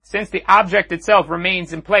whether, since the object itself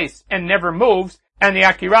remains in place and never moves, and the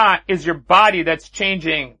akira is your body that's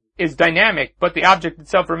changing, is dynamic, but the object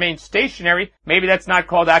itself remains stationary, maybe that's not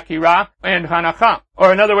called akira and hanacha.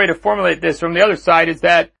 Or another way to formulate this from the other side is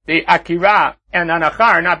that the akira and hanacha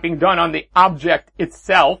are not being done on the object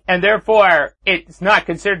itself, and therefore it's not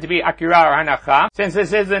considered to be akira or hanacha, since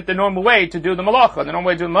this isn't the normal way to do the malacha. The normal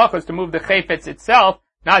way to do the malacha is to move the chayfetz itself,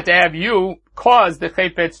 not to have you cause the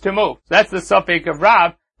chayfetz to move. So that's the suffix of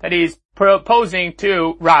Rav that he's proposing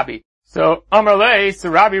to Rabbi. So, Amar Lei, so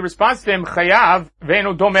Rabbi responds to him, Chayav,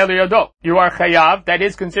 Venu Domel Yado. You are Chayav, that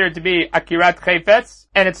is considered to be Akirat Chayfetz,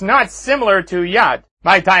 and it's not similar to Yad.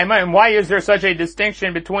 My time, and why is there such a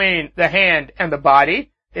distinction between the hand and the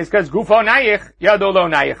body? It's because Gufo Nayich, Yado Lo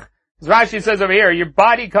Nayich. As Rashi says over here, your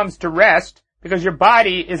body comes to rest because your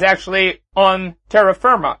body is actually on terra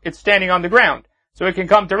firma. It's standing on the ground. So it can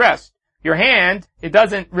come to rest. Your hand, it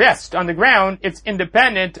doesn't rest on the ground, it's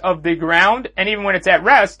independent of the ground, and even when it's at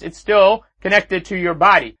rest, it's still connected to your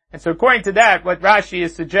body. And so according to that, what Rashi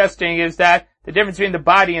is suggesting is that the difference between the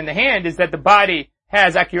body and the hand is that the body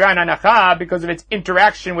has akira and hanacha because of its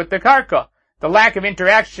interaction with the karka. The lack of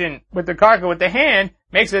interaction with the karka with the hand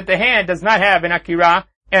makes it that the hand does not have an akira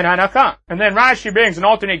and hanacha. And then Rashi brings an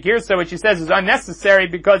alternate girsa, which he says is unnecessary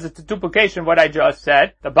because it's a duplication of what I just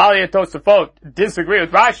said. The Bali and Tosafot disagree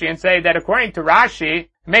with Rashi and say that according to Rashi,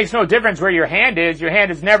 it makes no difference where your hand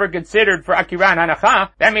is never considered for akira and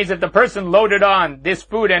hanacha. That means if the person loaded on this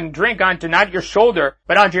food and drink onto not your shoulder,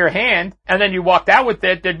 but onto your hand, and then you walked out with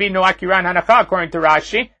it, there'd be no akira and hanacha according to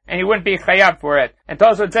Rashi, and you wouldn't be chayav for it. And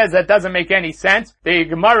Tosafot says that doesn't make any sense. The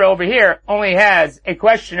Gemara over here only has a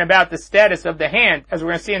question about the status of the hand, as we're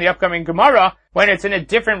going to see in the upcoming Gemara, when it's in a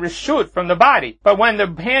different reshut from the body. But when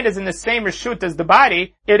the hand is in the same reshut as the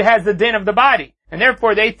body, it has the din of the body. And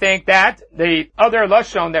therefore they think that the other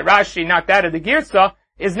lashon that Rashi knocked out of the girsa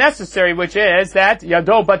is necessary, which is that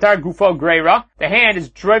yado batar gufo greira. The hand is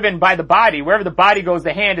driven by the body. Wherever the body goes,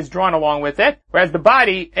 the hand is drawn along with it. Whereas the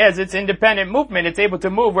body, as its independent movement, it's able to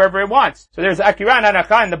move wherever it wants. So there's akira and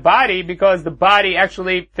hanacha in the body because the body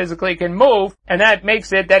actually physically can move, and that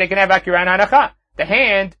makes it that it can have akira and hanacha. The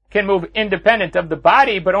hand can move independent of the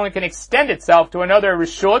body, but only can extend itself to another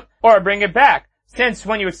reshut or bring it back. Since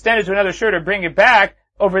when you extend it to another shirt or bring it back,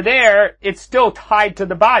 over there, it's still tied to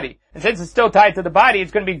the body. And since it's still tied to the body,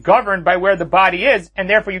 it's going to be governed by where the body is, and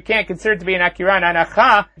therefore you can't consider it to be an akira and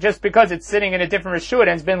hanacha just because it's sitting in a different reshut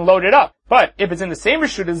and it's been loaded up. But if it's in the same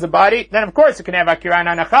reshut as the body, then of course it can have akira and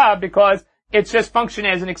hanacha because it's just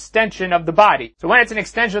functioning as an extension of the body. So when it's an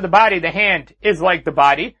extension of the body, the hand is like the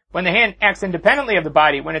body. When the hand acts independently of the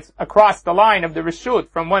body, when it's across the line of the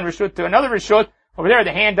reshut, from one reshut to another reshut, over there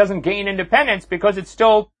the hand doesn't gain independence because it's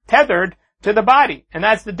still tethered to the body. And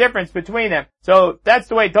that's the difference between them. So that's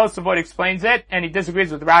the way Tosafot explains it, and he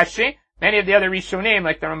disagrees with Rashi. Many of the other Rishonim,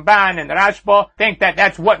 like the Ramban and the Rashba, think that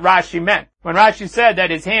that's what Rashi meant. When Rashi said that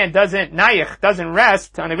his hand doesn't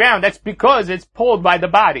rest on the ground, that's because it's pulled by the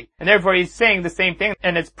body. And therefore he's saying the same thing,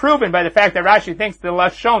 and it's proven by the fact that Rashi thinks the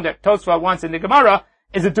lashon that Tosafot wants in the Gemara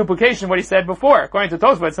is a duplication of what he said before. According to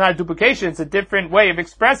Tosafot, it's not a duplication, it's a different way of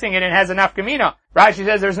expressing it and has a nafkamina. Rashi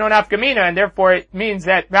says there's no nafkamina, and therefore it means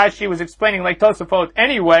that Rashi was explaining like Tosafot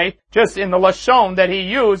anyway, just in the lashon that he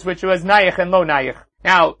used, which was nayich and lo nayich.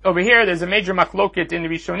 Now, over here, there's a major machloket in the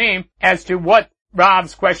Rishonim as to what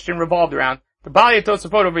Rav's question revolved around. The Bali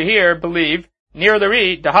Tosafot over here believe, near the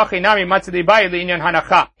Ri, Dahachi Nami Matzadi Bayi Inyan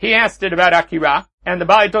Hanacha. He asked it about Akira, and the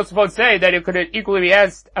Bali Tosafot say that it could equally be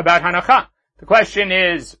asked about Hanacha. The question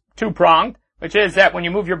is two-pronged, which is that when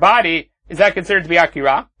you move your body, is that considered to be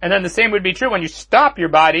Akira? And then the same would be true when you stop your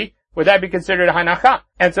body, would that be considered a Hanacha?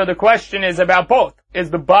 And so the question is about both. Is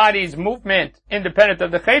the body's movement independent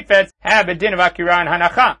of the Chayfetz have a din of Akira and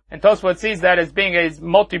Hanacha? And Tosfot sees that as being a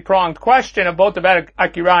multi-pronged question of both about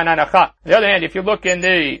Akira and Hanacha. On the other hand, if you look in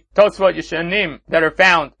the Tosfot Yeshanim that are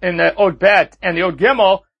found in the Od Bet and the Od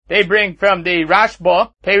Gimel, they bring from the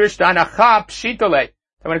Rashba, Perish Hanacha Pshitole.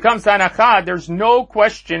 And when it comes to Hanacha, there's no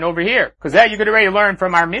question over here. Because that you could already learn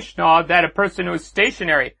from our Mishnah that a person who is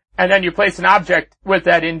stationary, and then you place an object with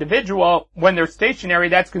that individual, when they're stationary,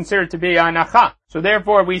 that's considered to be Hanacha. So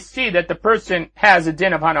therefore we see that the person has a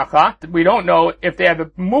din of Hanacha. We don't know if they have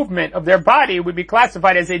a movement of their body would be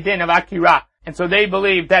classified as a din of Akira. And so they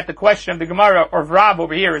believe that the question of the Gemara or Rav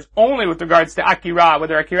over here is only with regards to Akira,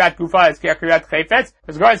 whether Akirat Gufa is Akirat Chayfetz.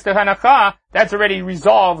 With regards to Hanacha, that's already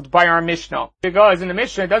resolved by our Mishnah. Because in the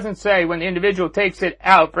Mishnah it doesn't say when the individual takes it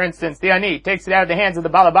out, for instance, the Ani takes it out of the hands of the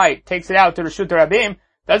Balabait, takes it out to Reshut Rabim,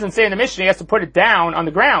 doesn't say in the Mishnah he has to put it down on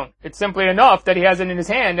the ground. It's simply enough that he has it in his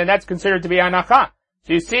hand, and that's considered to be Hanacha.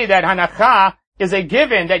 So you see that Hanacha is a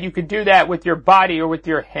given that you could do that with your body or with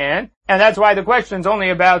your hand, and that's why the question is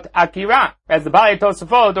only about Akira. As the Bali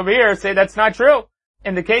Tosafot over here say that's not true.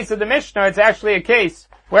 In the case of the Mishnah, it's actually a case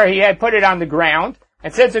where he had put it on the ground,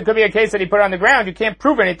 and since it could be a case that he put it on the ground, you can't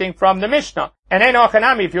prove anything from the Mishnah. And Ein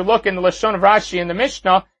Ochanami, if you look in the Lashon of Rashi in the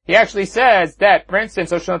Mishnah, he actually says that, for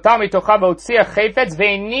instance, Rashi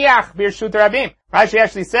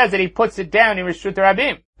actually says that he puts it down in Reshut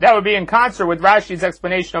Rabim. That would be in concert with Rashi's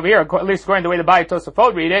explanation over here, at least according to the way the Bali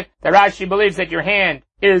Tosafot read it, that Rashi believes that your hand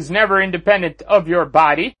is never independent of your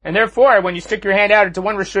body, and therefore, when you stick your hand out into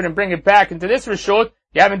one Reshut and bring it back into this Reshut,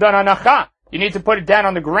 you haven't done Hanacha. You need to put it down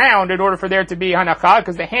on the ground in order for there to be Hanacha,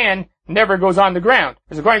 because the hand never goes on the ground.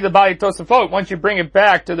 Because according to the Bali Tosafot, once you bring it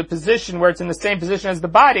back to the position where it's in the same position as the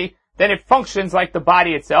body, then it functions like the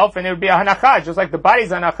body itself, and it would be a Hanacha. Just like the body's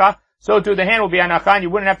Hanacha, so too the hand will be Hanacha, and you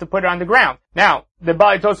wouldn't have to put it on the ground. Now, the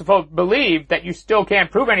Bali Tosafot believe that you still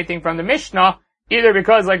can't prove anything from the Mishnah, either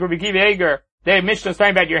because, like Rabbi Kiva Eger, the Mishnah is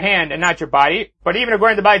talking about your hand and not your body, but even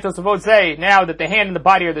according to the Bali Tosafot say now that the hand and the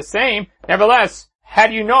body are the same, nevertheless, how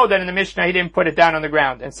do you know that in the Mishnah he didn't put it down on the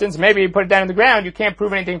ground? And since maybe he put it down on the ground, you can't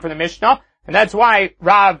prove anything from the Mishnah, and that's why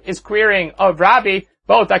Rav is querying of Rabbi,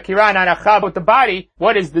 both Akira and Hanacha, with the body,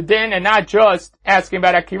 what is the din, and not just asking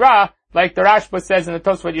about Akira, like the Rashba says in the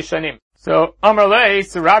Tosfot Yeshanim. So, Amar Lei,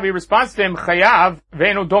 so Rabbi responds to him, Chayav,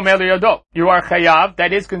 ve'enu domeh liyado. You are Chayav,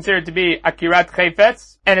 that is considered to be Akirat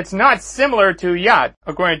Chayfetz, and it's not similar to Yad,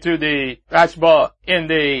 according to the Rashba in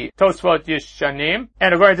the Tosfot Yeshanim,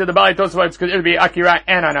 and according to the Bali Tosfot, it's considered to be Akira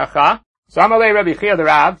and Hanacha. So Amar Lei Rabbi Chia the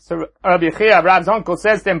Rav, so Rabbi Chia, Rav's uncle,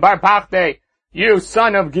 says to him, Bar Pachte, you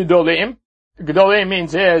son of Gedolim. Gedolim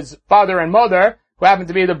means his father and mother, who happen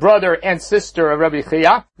to be the brother and sister of Rabbi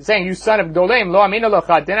Chia. He's saying, you son of Gedolim, lo amina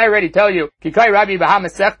locha. Didn't I already tell you? Kikai Rabbi b'ha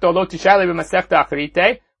mesechto lo tishali b'mesechta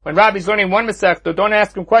achrite. When Rabbi's learning one mesechta, don't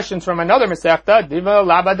ask him questions from another mesechta, diva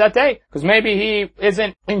labadate. Because maybe he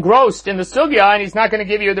isn't engrossed in the sugya and he's not going to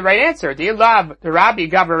give you the right answer. Di lab, the Rabbi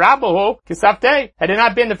gavarabahu kisafte. Had it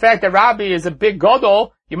not been the fact that Rabbi is a big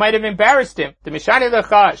godol, you might have embarrassed him. The mishani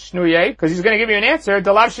lecha shnuye, because he's going to give you an answer,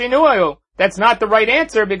 delav shinuayu. That's not the right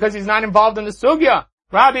answer because he's not involved in the sugya.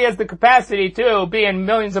 Rabbi has the capacity to be in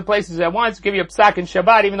millions of places at once, give you a psak in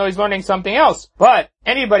Shabbat even though he's learning something else. But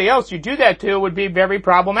anybody else you do that to would be very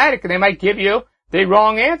problematic and they might give you the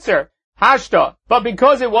wrong answer. Hashta. But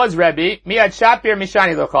because it was Rebbe, miyad shapir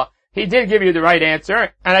mishani locha, he did give you the right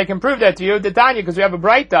answer, and I can prove that to you, Tanya, because we have a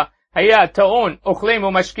braita. Hayah ta'un uchlim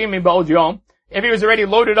u'mashkim ba'od yom. If he was already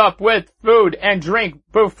loaded up with food and drink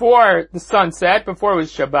before the sunset, before it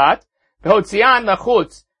was Shabbat, Hotzian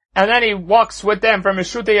lachutz, and then he walks with them from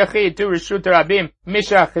Reshut Yachid to Reshut Rabim,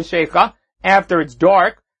 Misha Cheshecha, after it's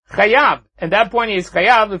dark, Chayav. At that point he is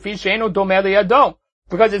Chayav, Lefi she'enu domeh liyado,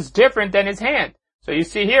 because it's different than his hand. So you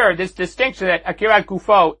see here, this distinction that Akirat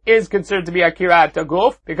Gufo is considered to be Akirat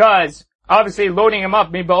Guf, because obviously loading him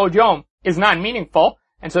up, Miba'od Yom, is not meaningful,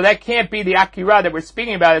 and so that can't be the Akira that we're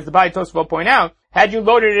speaking about, as the Bali Tosafot point out. Had you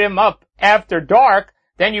loaded him up after dark,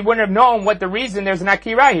 then you wouldn't have known what the reason there's an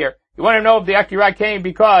Akira here. You want to know if the Akira came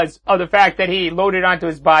because of the fact that he loaded onto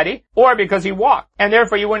his body, or because he walked. And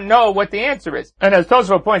therefore you wouldn't know what the answer is. And as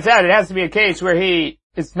Tosafot points out, it has to be a case where he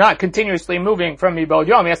is not continuously moving from Mibod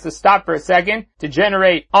Yom. He has to stop for a second to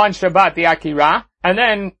generate on Shabbat the Akira, and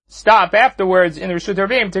then stop afterwards in the Reshut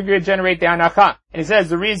Rabim to generate the Hanacha. And he says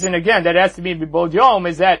the reason again that it has to be Mibod Yom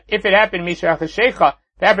is that if it happened Mishach HaShecha,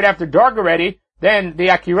 if it happened after dark already, then the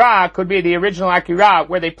Akira could be the original Akira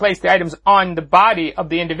where they place the items on the body of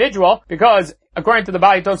the individual, because according to the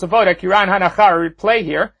Bali Tosafot, Akira and Hanacha are at play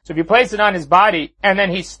here. So if you place it on his body and then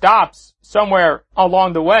he stops somewhere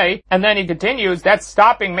along the way and then he continues, that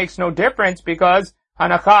stopping makes no difference because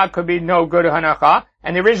Hanacha could be no good Hanacha,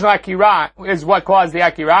 and the original Akira is what caused the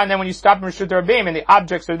Akira, and then when you stop in Reshut Rabim and the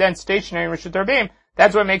objects are then stationary in Reshut Rabim,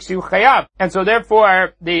 that's what makes you Chayav. And so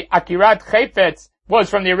therefore, the Akirat Chayfetz was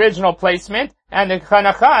from the original placement, and the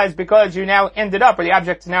Hanacha is because you now ended up, or the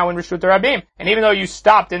object is now in Reshut Rabim. And even though you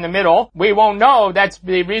stopped in the middle, we won't know that's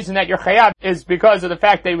the reason that you're Chayav is because of the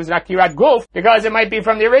fact that it was an Akirat Guf, because it might be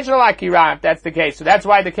from the original Akira, if that's the case. So that's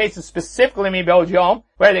why the case is specifically Mibod Yom,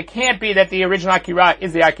 where it can't be that the original Akira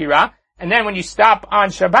is the Akira. And then when you stop on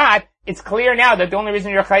Shabbat, it's clear now that the only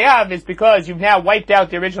reason you're Chayav is because you've now wiped out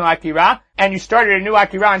the original Akira, and you started a new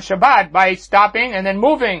Akira on Shabbat by stopping and then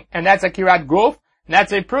moving, and that's Akirat Guf. And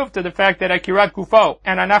that's a proof to the fact that Akirat Gufo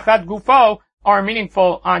and Anachat Gufo are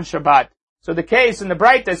meaningful on Shabbat. So the case in the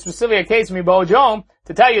Breita is specifically a case in Mibod Yom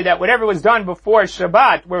to tell you that whatever was done before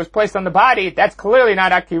Shabbat, where it was placed on the body, that's clearly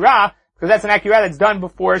not Akira, because that's an Akira that's done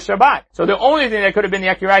before Shabbat. So the only thing that could have been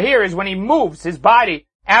the Akira here is when he moves his body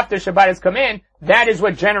after Shabbat has come in, that is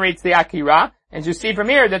what generates the Akira. And you see from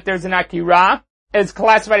here that there's an Akira. It's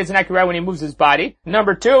classified as an Akira when he moves his body.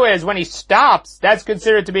 Number two is when he stops, that's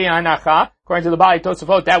considered to be an Hanacha. According to the Bali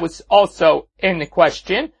Tosafot, that was also in the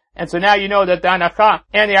question. And so now you know that the Hanacha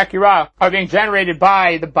and the Akira are being generated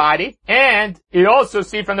by the body. And you also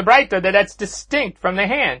see from the Breita that that's distinct from the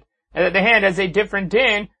hand. And that the hand has a different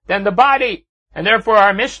din than the body. And therefore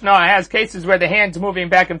our Mishnah has cases where the hand's moving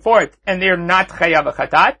back and forth, and they're not Chayav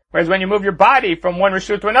Chatat. Whereas when you move your body from one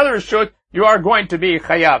Reshut to another Reshut, you are going to be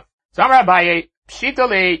Chayav. So Rabbi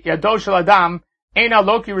Pshitali Yado Shel Adam Eina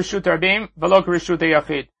Loki Reshut Rabim Veloki Reshut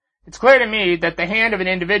Yachid. It's clear to me that the hand of an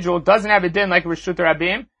individual doesn't have a din like a Reshut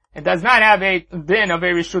Rabim. It does not have a din of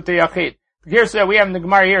a Reshut Yachid. Here, so we have in the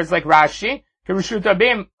Gemara here, it's like Rashi. Reshut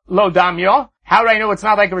Rabim Lo Damyo. How do I know it's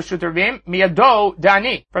not like a Reshut Rabim? Miyado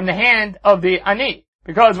Dani. From the hand of the Ani.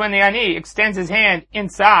 Because when the Ani extends his hand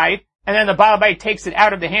inside, and then the Baal Bayit takes it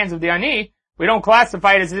out of the hands of the Ani, we don't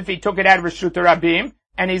classify it as if he took it out of Reshut Rabim,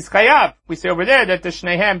 and he's Chayav. We say over there that the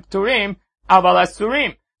Shnehem Turim Aval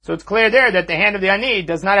Asurim. So it's clear there that the hand of the Ani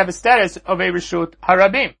does not have a status of a Reshut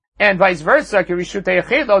Harabim. And vice versa, ki Reshut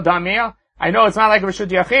Yachid Lo Damiyah. I know it's not like a Reshut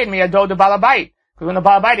Yachid, Miyado de Baal Bayit. Because when the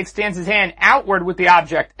Baal Bayit extends his hand outward with the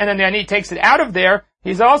object, and then the Ani takes it out of there,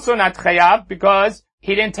 he's also not Chayav, because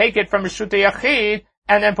he didn't take it from Reshut Yachid,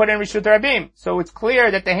 and then put in Reshut Rabim. So it's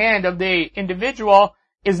clear that the hand of the individual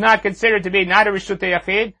is not considered to be not a Reshut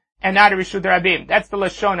Yachid, and not a Reshut Rabim. That's the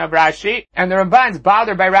Lashon of Rashi. And the Ramban's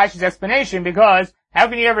bothered by Rashi's explanation because how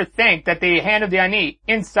can you ever think that the hand of the Ani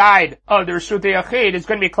inside of the Reshut Yachid is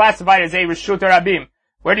going to be classified as a Reshut Rabim?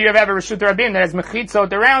 Where do you have a Reshut Rabim that has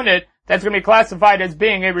mechitzot around it that's going to be classified as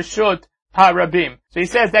being a Reshut HaRabim? So he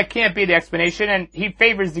says that can't be the explanation, and he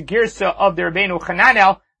favors the Girsa of the Rabbeinu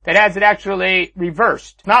Chananel that has it actually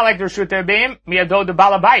reversed. Not like the Reshut Rabim, miyado de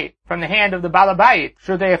Baal Bayit, from the hand of the Baal Bayit.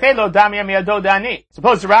 Reshut Yachid lo damya miyado d'ani.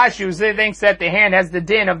 Suppose Rashi, who thinks that the hand has the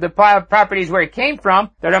din of the properties where it came from,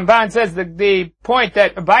 the Ramban says the point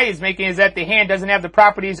that Abaye is making is that the hand doesn't have the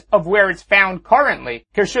properties of where it's found currently.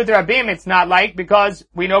 Reshut Rabim it's not like, because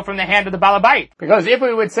we know from the hand of the Baal Bayit. Because if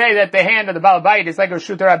we would say that the hand of the Baal Bayit is like a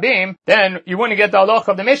Reshut Rabim, then you wouldn't get the halach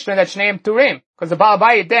of the Mishnah that Shneim Turim. Because the Baal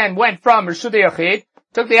Bayit then went from Reshut Yachid,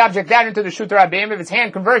 took the object down into the Reshut Rabim. If his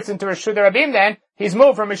hand converts into Reshut Rabim, then he's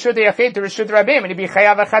moved from Reshut Yachid to Reshut Rabim, and he'd be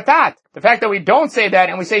Chayav Chatat. The fact that we don't say that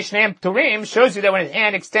and we say Shneim Turim shows you that when his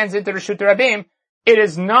hand extends into Reshut Rabim, it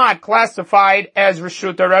is not classified as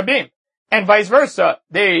Reshut Rabim. And vice versa,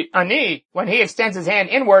 the Ani, when he extends his hand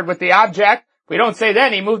inward with the object, we don't say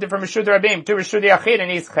then he moved it from Reshut Rabim to Reshut Yachid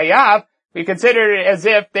and he's Chayav. We consider it as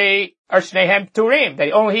if they are Shnehem Turim,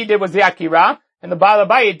 that all he did was the Akira, and the Baal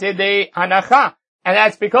Bayit did the Hanacha. And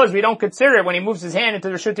that's because we don't consider it when he moves his hand into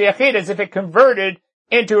Reshut Yachid as if it converted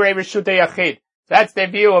into a Reshut Yachid. That's the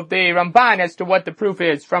view of the Ramban as to what the proof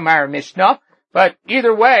is from our Mishnah. But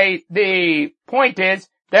either way, the point is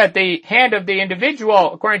that the hand of the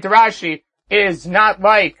individual, according to Rashi, is not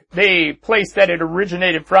like the place that it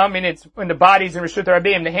originated from in the body's in Reshut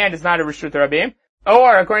Rabim. The hand is not a Reshut Rabim.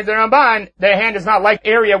 Or, according to the Ramban, the hand is not like the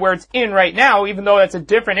area where it's in right now, even though that's a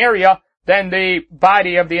different area than the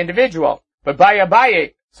body of the individual. But by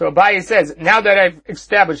Abaye, So Abaye says, now that I've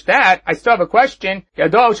established that, I still have a question.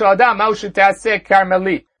 Yado shel adam ma'u shetaseh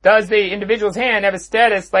karmelit. Does the individual's hand have a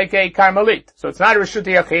status like a karmelit? So it's not a Reshut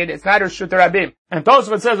Yachid, it's not a Reshut Rabim. And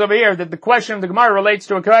Tosfot says over here that the question of the Gemara relates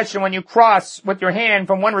to a question when you cross with your hand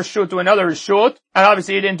from one Reshut to another Reshut. And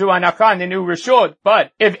obviously you didn't do Anachan, the new Reshut.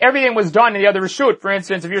 But if everything was done in the other Reshut, for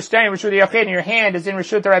instance, if you're standing in Reshut Yachid and your hand is in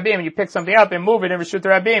Reshut Rabim and you pick something up and move it in Reshut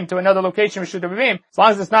Rabim to another location, Reshut Rabim, as long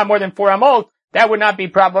as it's not more than 4 amot, that would not be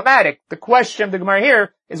problematic. The question of the Gemara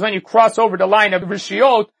here is when you cross over the line of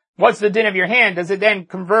Rishiot, what's the din of your hand? Does it then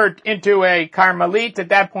convert into a karmelit at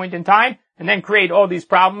that point in time and then create all these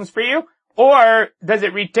problems for you? Or does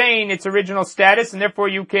it retain its original status and therefore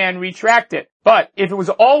you can retract it? But if it was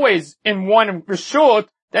always in one reshut,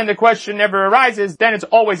 then the question never arises. Then it's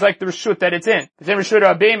always like the reshut that it's in. If it's in Reshut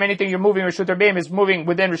Rabim, anything you're moving Reshut Rabim is moving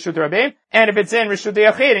within Reshut Rabim. And if it's in Reshut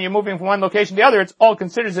Yachid and you're moving from one location to the other, it's all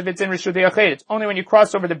considered as if it's in Reshut Yachid. It's only when you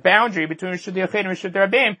cross over the boundary between Reshut Yachid and Reshut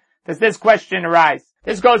Rabim does this question arise.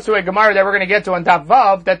 This goes to a Gemara that we're going to get to on Daf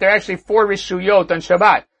Vav, that there are actually 4 Rishuyot on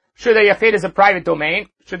Shabbat. Reshut Yachid is a private domain.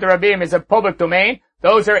 Reshut Rabim is a public domain.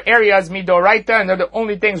 Those are areas midoraita, and they're the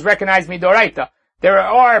only things recognized midoraita. There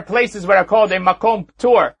are places what are called a makom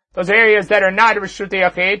ptur. Those are areas that are not a Reshut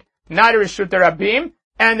Yachid, not a Reshut Rabim,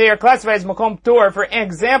 and they are classified as makom ptur. For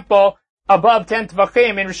example, above 10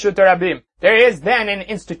 tvachim in Reshut Rabim. There is then an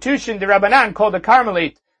institution, the Rabbanan, called a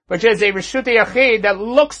Karmelit, which is a Reshut Yachid that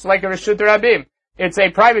looks like a Reshut Rabim. It's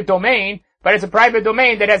a private domain, but it's a private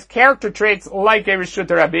domain that has character traits like a Reshut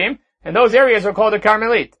Rabim, and those areas are called a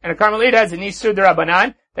Karmelit. And a Karmelit has an Isur de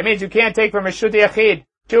Rabbanan. That means you can't take from Reshut Yachid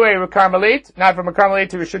to a Karmelit, not from a Karmelit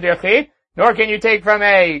to Reshut Yachid, nor can you take from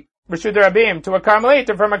a Reshut Rabim to a Karmelit,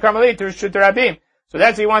 or from a Karmelit to Reshut Rabim. So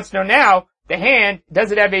that's what he wants to know now. The hand,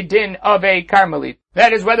 does it have a din of a Karmelit?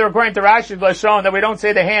 That is whether according to Rashi's Lashon that we don't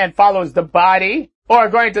say the hand follows the body, or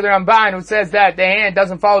according to the Ramban who says that the hand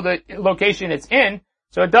doesn't follow the location it's in,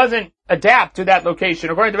 so it doesn't adapt to that location.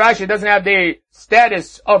 According to Rashi, it doesn't have the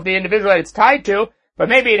status of the individual that it's tied to, but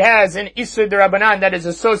maybe it has an Isur de Rabbanan that is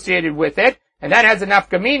associated with it, and that has a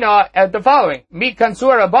nafkamina as the following. Mi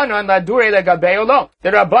kansur Rabbanan la dure legabe olo.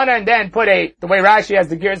 The Rabbanan then put the way Rashi has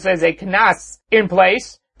the gear says, a knas in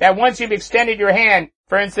place, that once you've extended your hand,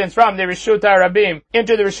 for instance, from the Reshut Rabim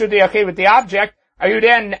into the Reshut Yachid with the object, are you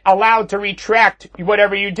then allowed to retract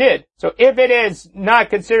whatever you did? So if it is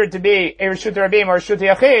not considered to be a Reshut Rabim or a Reshut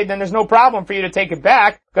Yachid, then there's no problem for you to take it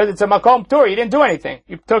back, because it's a makom ptur. You didn't do anything.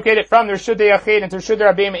 You took it from the Reshut Yachid into Reshut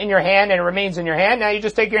Rabim in your hand, and it remains in your hand. Now you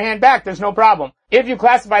just take your hand back. There's no problem. If you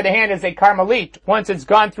classify the hand as a karmelit, once it's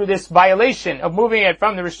gone through this violation of moving it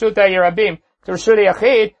from the Reshut Rabim to Reshut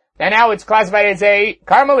Yachid, and now it's classified as a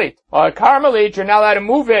karmelit. Well, a karmelit, you're not allowed to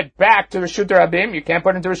move it back to Reshut Rabim. You can't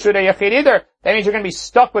put it into Reshut Yachid either. That means you're going to be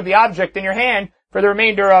stuck with the object in your hand for the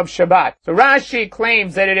remainder of Shabbat. So Rashi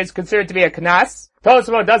claims that it is considered to be a knas.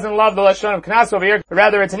 Tosfot doesn't love the lashon of knas over here, but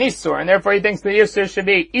rather it's an isur, and therefore he thinks the isur should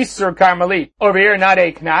be isur karmelit over here, not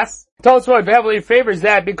a knas. Tosfot heavily favors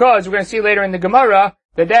that because we're going to see later in the Gemara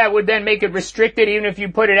that would then make it restricted even if you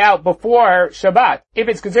put it out before Shabbat. If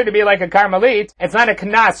it's considered to be like a karmelit, it's not a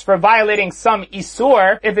knas for violating some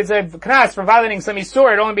isur. If it's a knas for violating some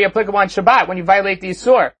isur, it'll only be applicable on Shabbat when you violate the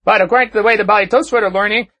isur. But according to the way the Bali Tosfot are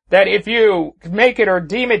learning, that if you make it or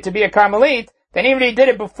deem it to be a karmelit, then even if you did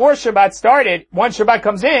it before Shabbat started, once Shabbat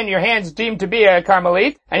comes in, your hand's deemed to be a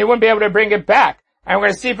karmelit, and you wouldn't be able to bring it back. And we're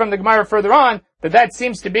going to see from the Gemara further on that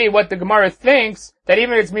seems to be what the Gemara thinks, that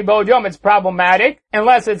even if it's mibod yom, it's problematic,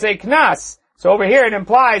 unless it's a knas. So over here it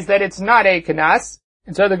implies that it's not a knas.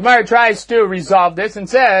 And so the Gemara tries to resolve this and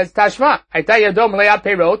says, Tashma, Aita yado meleat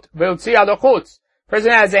peirot, ve'utzi alo chutz.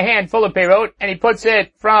 Person has a hand full of peirot, and he puts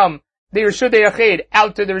it from the Reshut Yachid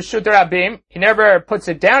out to the Reshut Rabim. He never puts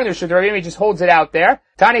it down in the Reshut Rabim, he just holds it out there.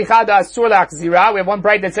 Tani chada asur lachzira. We have one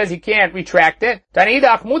bright that says he can't retract it. Tani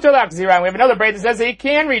idach mutar lachzira. We have another bright that says that he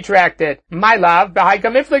can retract it. My love, b'haika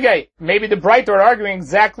miflegei. Maybe the bright are arguing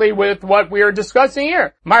exactly with what we are discussing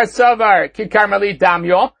here. Mar savar ki karmelit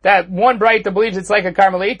damyo. That one bright that believes it's like a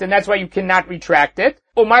karmelit, and that's why you cannot retract it.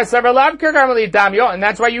 Umar savar lav ki karmelit damyo, and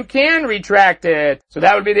that's why you can retract it. So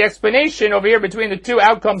that would be the explanation over here between the two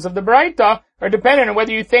outcomes of the Braita, are dependent on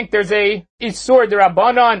whether you think there's a Isur de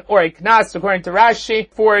Rabbanan or a Knas, according to Rashi,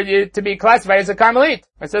 for it to be classified as a Karmelit.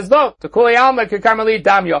 It says, no, to kuli alma ke karmelit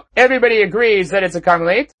damyo. Everybody agrees that it's a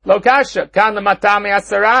karmelit. Lo kasha, kan l'matami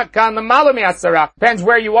asara, kan l'malami asara. Depends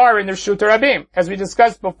where you are in the Reshut Rabim. As we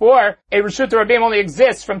discussed before, a Reshut Rabim only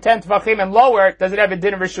exists from 10 tefachim and lower. Does it have a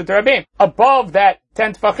din of Reshut Rabim? Above that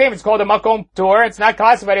 10 tefachim, it's called a makom tur. It's not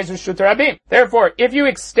classified as Reshut Rabim. Therefore, if you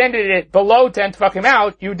extended it below 10 tefachim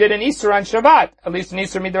out, you did an Isur on Shabbat. At least an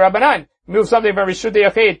Isur mid'Rabbanan. Move something from Reshut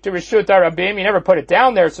Yachid to Reshut Rabim. You never put it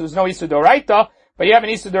down there, so there's no Isur d'oraita. But you have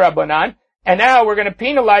an Isur d'Rabbanan, and now we're going to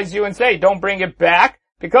penalize you and say, don't bring it back,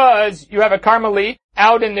 because you have a Karmelit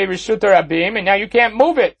out in the Reshut Rabim, and now you can't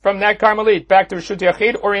move it from that Karmelit back to Reshut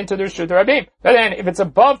Yachid or into the Reshut Rabim. But then, if it's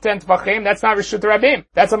above 10 Tefachim, that's not Reshut Rabim.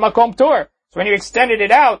 That's a Makom Tur. So when you extended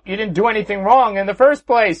it out, you didn't do anything wrong in the first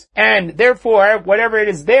place. And therefore, whatever it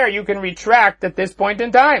is there, you can retract at this point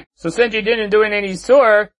in time. So since you didn't do any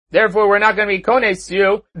Isur, therefore we're not going to be kones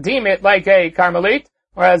you, deem it like a Karmelit.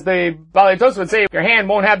 Whereas the Balei Tosfos would say your hand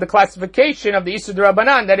won't have the classification of the Isur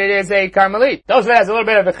d'Rabbanan that it is a Karmelit. Tosfos has a little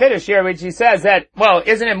bit of a chiddush here, which he says that, well,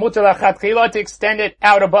 isn't it mutar lachatchila to extend it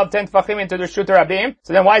out above 10 tefachim into the Reshut Rabim?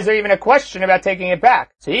 So then why is there even a question about taking it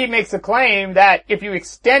back? So he makes a claim that if you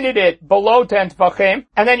extended it below 10 tefachim,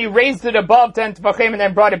 and then you raised it above 10 tefachim and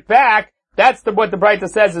then brought it back, that's what the Breita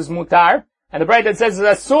says is mutar. And the Breita says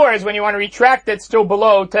that asur is when you want to retract it still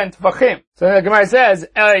below 10 tefachim. So the Gemara says,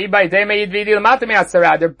 they're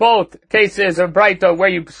both cases of Breita where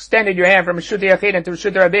you extended your hand from Reshut Yachid into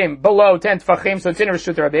Reshut Rabim below 10 tefachim, so it's in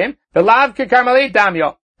Reshut Rabim. The lav ke karmelit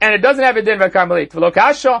damyo. And it doesn't have a din of a karmelit. V'lo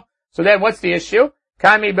kasha. So then what's the issue?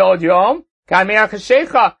 Kami be'od yom, kami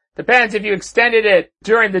achashecha. Depends if you extended it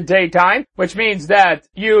during the daytime, which means that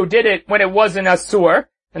you did it when it wasn't asur,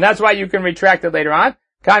 and that's why you can retract it later on.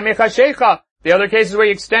 The other cases where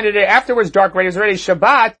you extended it afterwards, dark already, is already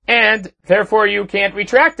Shabbat, and therefore you can't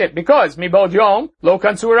retract it, because mibod yom lo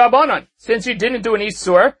kansur rabbanon. Since you didn't do an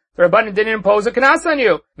isur, the rabbanon didn't impose a kanas on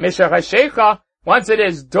you. Mishachashecha, once it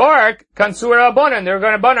is dark, kansur rabbanon, the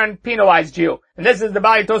rabbanon penalized you. And this is the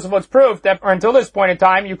Balei Tosfos proof that until this point in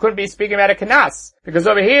time, you couldn't be speaking about a kanas. Because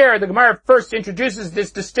over here, the Gemara first introduces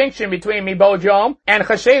this distinction between mibod yom and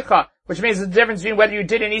chashecha, which means the difference between whether you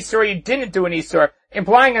did an Isur or you didn't do an Isur,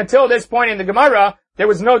 implying until this point in the Gemara, there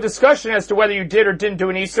was no discussion as to whether you did or didn't do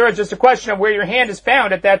an Isur. It's just a question of where your hand is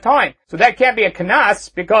found at that time. So that can't be a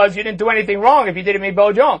kanas, because you didn't do anything wrong if you did it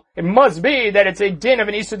mibod yom. It must be that it's a din of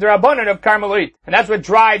an Isur d'Rabbanan of Karmelit. And that's what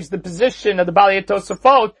drives the position of the Balei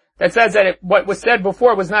Tosfos that says that what was said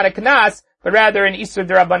before was not a kanas, but rather an Isur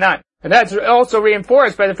d'Rabbanan. And that's also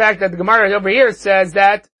reinforced by the fact that the Gemara over here says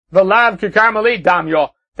that v'lav ke Karmelit damyo,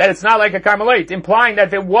 that it's not like a Karmelit, implying that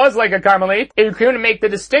if it was like a Karmelit, you couldn't make the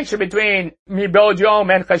distinction between mibod yom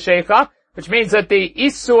and chashecha, which means that the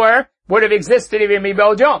Isur would have existed even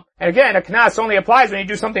mibod yom. And again, a knas only applies when you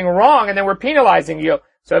do something wrong and then we're penalizing you.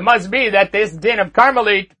 So it must be that this din of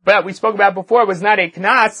Karmelit that we spoke about before was not a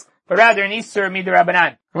knas, but rather an Isur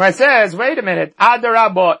mid'Rabbanan. When it says, wait a minute,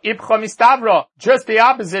 adarabo ipcho mistavro, just the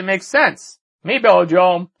opposite makes sense. Mibod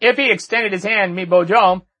yom, if he extended his hand mibod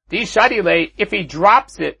yom, if he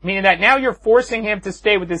drops it, meaning that now you're forcing him to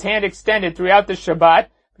stay with his hand extended throughout the Shabbat,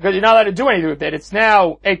 because you're not allowed to do anything with it. It's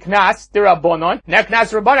now a knas d'Rabbanan. Now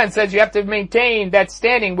knas d'Rabbanan says you have to maintain that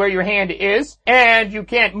standing where your hand is, and you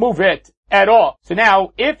can't move it at all. So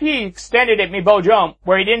now, if he extended it mibod yom,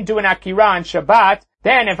 where he didn't do an akira on Shabbat,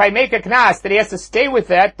 then if I make a knas that he has to stay with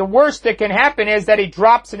that, the worst that can happen is that he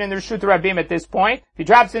drops it in the Reshut Rabim at this point. If he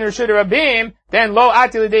drops it in the Reshut Rabim, then lo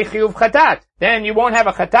ati l'dei chiyuv chatat. Then you won't have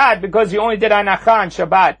a chatat because you only did anacha on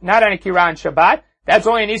Shabbat, not an akira on Shabbat. That's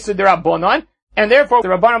only an Isur d'Rabbanan. And therefore the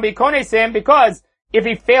Rabbanan will be kones him, because if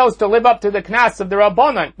he fails to live up to the knas of the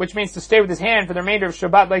Rabbanan, which means to stay with his hand for the remainder of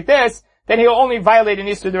Shabbat like this, then he'll only violate an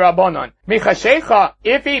Isur d'Rabbanan. Michashecha,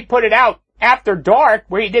 if he put it out after dark,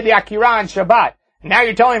 where he did the akira on Shabbat, now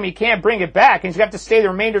you're telling him he can't bring it back, and he's going to have to stay the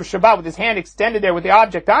remainder of Shabbat with his hand extended there with the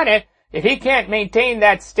object on it. If he can't maintain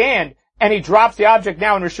that stand, and he drops the object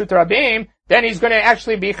now in Reshut Rabim, then he's going to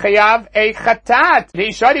actually be chayav a chatat.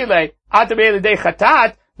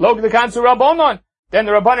 Then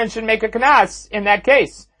the Rabbanan should make a knas in that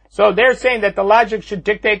case. So they're saying that the logic should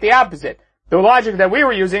dictate the opposite. The logic that we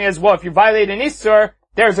were using is, well, if you violate an Isur,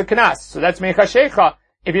 there's a knas. So that's mechashecha.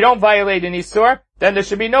 If you don't violate an Isur, then there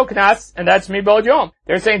should be no knas, and that's mibod yom.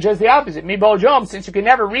 They're saying just the opposite. Mibod yom, since you can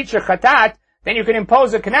never reach a chatat, then you can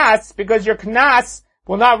impose a knas, because your knas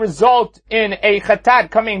will not result in a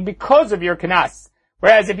chatat coming because of your knas.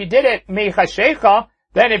 Whereas if you did it mechashecha,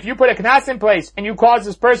 then if you put a knas in place, and you cause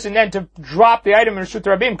this person then to drop the item in Reshut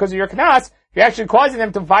Rabim because of your knas, you're actually causing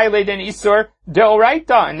them to violate an Isur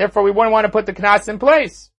Deoraita, and therefore we wouldn't want to put the Knas in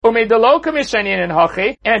place.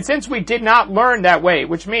 And since we did not learn that way,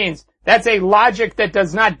 which means that's a logic that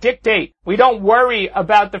does not dictate. We don't worry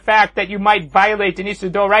about the fact that you might violate an Isur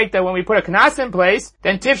Deoraita when we put a Knas in place,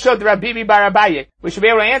 then Tifshot Rabbi Bar Abaye. We should be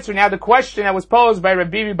able to answer now the question that was posed by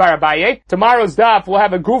Rabbi Bar Abaye. Tomorrow's daf we'll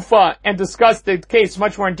have a gufa and discuss the case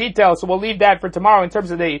much more in detail, so we'll leave that for tomorrow in terms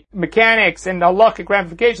of the mechanics and the halachic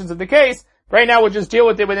ramifications of the case. Right now we'll just deal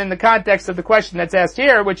with it within the context of the question that's asked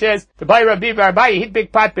here, which is, the Bai Rabbi Bar Abaye, hit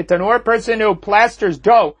big pot bitanor, person who plasters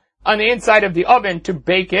dough on the inside of the oven to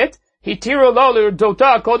bake it. Now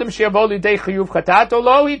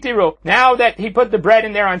that he put the bread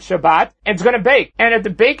in there on Shabbat, and it's going to bake, and if the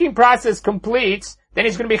baking process completes, then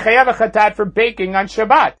he's going to be chayav a chatat for baking on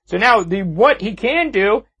Shabbat. So now, what he can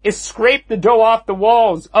do is scrape the dough off the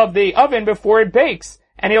walls of the oven before it bakes,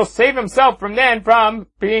 and he'll save himself from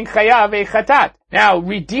being chayav a chatat. Now,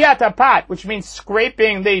 ridiat apat, which means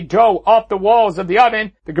scraping the dough off the walls of the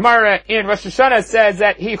oven, the Gemara in Rosh Hashanah says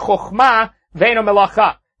that he chokhmah ve'no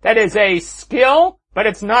melacha. That is a skill, but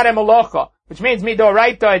it's not a melacha, which means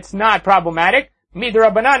midoraita, it's not problematic.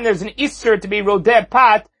 Midorabanan, there's an Isur to be rodeh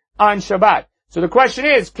pat on Shabbat. So the question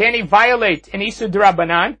is, can he violate an Isur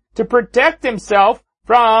d'Rabanan to protect himself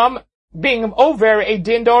from being over a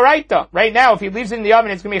din d'oraita? Right now, if he leaves it in the oven,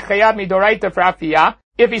 it's going to be chayav midoraita for afiyah.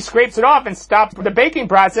 If he scrapes it off and stops the baking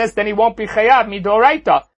process, then he won't be chayav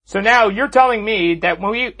midoraita. So now you're telling me that when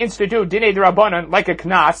we institute dinei d'Rabbanan like a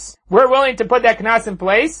knas, we're willing to put that knas in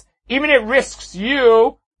place, even if it risks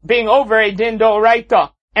you being over a din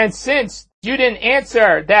d'oraita. And since you didn't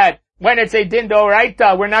answer that when it's a din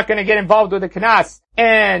d'oraita, we're not going to get involved with the knas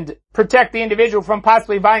and protect the individual from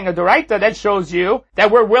possibly buying a d'oraita, that shows you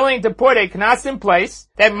that we're willing to put a knas in place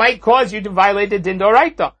that might cause you to violate the din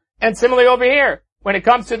d'oraita. And similarly over here, when it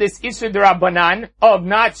comes to this Isur d'Rabbanan of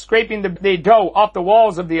not scraping the dough off the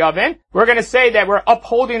walls of the oven, we're going to say that we're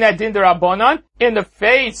upholding that din d'Rabbanan in the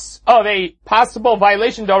face of a possible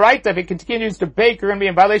violation of d'oraita. If it continues to bake, you're going to be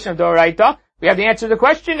in violation of d'oraita. We have the answer to the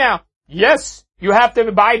question now. Yes, you have to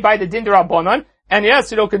abide by the din d'Rabbanan, and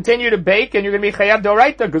yes, it'll continue to bake, and you're going to be chayav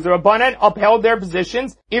d'oraita, because the Rabbanan upheld their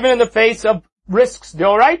positions, even in the face of risks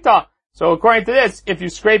d'oraita. So according to this, if you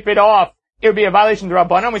scrape it off, it would be a violation of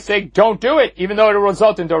Rabbanan. We say, don't do it, even though it will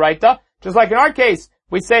result in d'oraita. Just like in our case,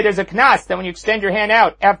 we say there's a knas, that when you extend your hand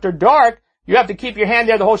out after dark, you have to keep your hand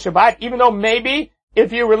there the whole Shabbat, even though maybe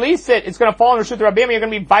if you release it, it's going to fall in Reshut Rabbim, you're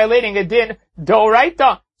going to be violating a din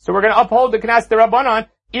d'oraita. So we're going to uphold the knas d'Rabbanan,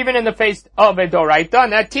 even in the face of a d'oraita,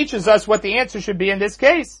 and that teaches us what the answer should be in this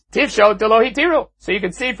case. Tifsho de lo hitiru. So you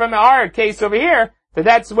can see from our case over here, that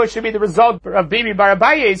that's what should be the result of Bibi Bar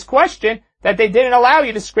Abaye's question, that they didn't allow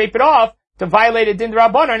you to scrape it off, to violate a din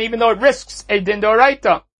d'Rabbanan, even though it risks a din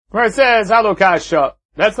d'oraita. Where it says, halo kasha,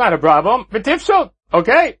 that's not a problem. V'tifshot,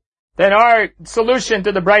 okay. Then our solution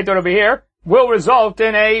to the bright over here will result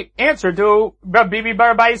in a answer to Bibi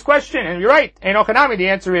Bar Abaye's question. And you're right, Ein Ochanami, the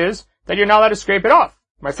answer is that you're not allowed to scrape it off.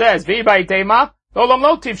 Where it says, V'bai tema, olam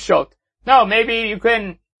lo tifshot. No, maybe you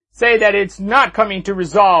can say that it's not coming to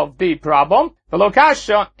resolve the problem. V'lo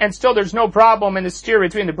kasha, and still there's no problem in the steer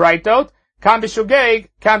between the brightot. Kan b'shogeg,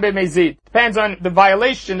 kan b'mezid. Depends on the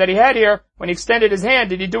violation that he had here. When he extended his hand,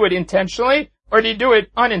 did he do it intentionally, or did he do it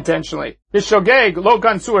unintentionally? B'shogeg, lo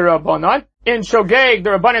gansu Rabbanan. In shogeg, the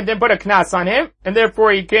Rabbanan didn't put a knas on him, and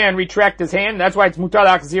therefore he can retract his hand. That's why it's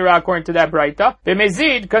mutalach zira according to that braita.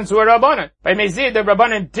 B'mezid, kansu Rabbanan. By mezid, the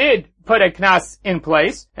Rabbanan did put a knas in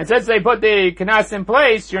place, and since they put the knas in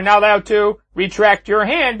place, you're now allowed to retract your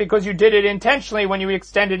hand because you did it intentionally when you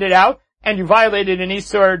extended it out, and you violated an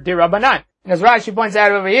Isur d'Rabbanan. And as Rashi points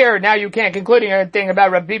out over here, now you can't conclude anything about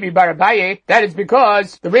Rabbi Bar Abaye. That is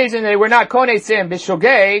because the reason they were not konesim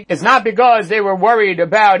b'shogeg is not because they were worried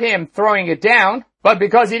about him throwing it down, but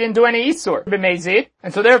because he didn't do any Isur b'mezid.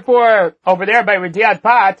 And so therefore, over there by Ridiat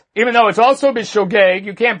Pat, even though it's also b'shogeg,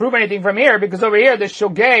 you can't prove anything from here, because over here the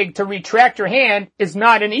shogeg, to retract your hand, is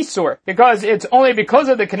not an Isur. Because it's only because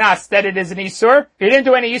of the knas that it is an Isur. He didn't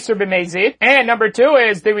do any Isur b'mezid. And number two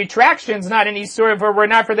is, the retraction's not an Isur if it were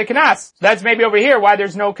not for the knas. So that's maybe over here why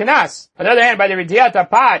there's no knas. On the other hand, by the Ridiat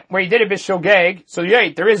Pat, where he did it b'shogeg, so yeah,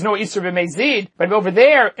 there is no Isur b'mezid, but over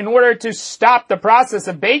there, in order to stop the process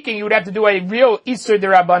of baking, you would have to do a real Isur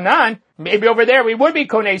D'Rabbanan, maybe over there we would be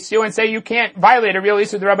kones you and say you can't violate a real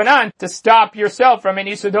Isur D'Rabbanan to stop yourself from an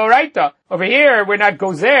Isur D'Oraita. Over here, we're not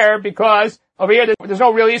gozer because over here there's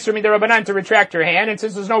no real Isur D'Rabbanan to retract your hand, and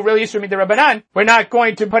since there's no real Isur D'Rabbanan, we're not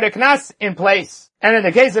going to put a knas in place. And in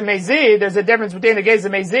the case of Mezid, there's a difference between the case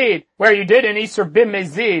of Mezid, where you did an Isur Bim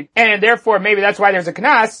Mezid, and therefore maybe that's why there's a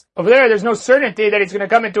knas. Over there's no certainty that he's going to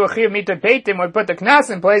come into a Chiyuv Mitat Beitim or put the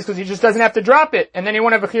knas in place because he just doesn't have to drop it, and then he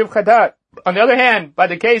won't have a Chiyuv Chadat. On the other hand, by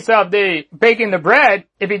the case of the baking the bread,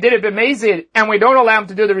 if he did it b'mezid and we don't allow him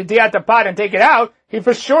to do the Ridiyat pot and take it out, he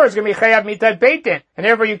for sure is going to be chayav mitat beitin. And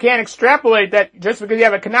therefore you can't extrapolate that just because you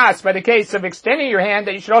have a knas by the case of extending your hand,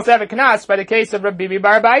 that you should also have a knas by the case of Rabbi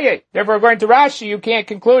Bar Abaye. Therefore, according to Rashi, you can't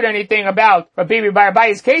conclude anything about Rabbi Bar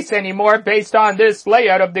Abaye's case anymore based on this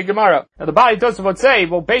layout of the Gemara. Now the Bali Tosafot say,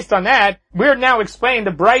 well, based on that, we're now explaining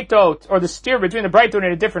the Breitot, or the steer between the Breitot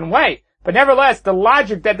in a different way. But nevertheless, the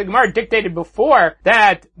logic that the Gemara dictated before,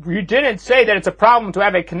 that you didn't say that it's a problem to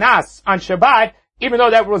have a knas on Shabbat, even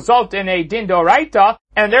though that would result in a din d'oraita,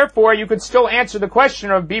 and therefore you could still answer the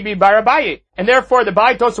question of Bibi Bar Abaye. And therefore the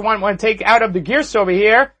Bali Tosafot want to take out of the Girsa over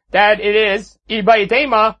here that it is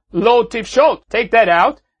Ibayitema lo tifshot. Take that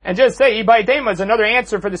out, and just say Ibayitema is another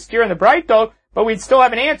answer for the steer and the Breitot, but we'd still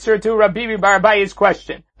have an answer to Rabbi Bar Abaye's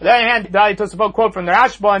question. On the other hand, the Bali Tosafot quote from the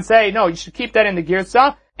Rashba and say, no, you should keep that in the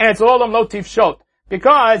Girsa, and it's Olam Lo Tifshot,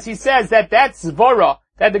 because he says that svara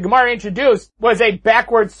that the Gemara introduced was a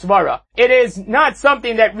backward svara. It is not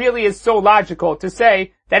something that really is so logical to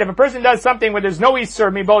say that if a person does something where there's no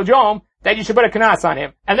Isur Mibol Yom, that you should put a knas on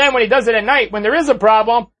him. And then when he does it at night, when there is a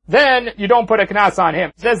problem, then you don't put a knas on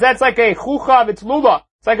him. He says that's like a chucha v'tzlula.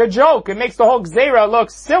 It's like a joke. It makes the whole gzeira look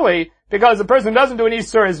silly, because the person who doesn't do an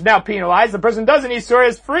Isur is now penalized, the person who does an Isur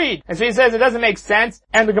is freed. And so he says it doesn't make sense.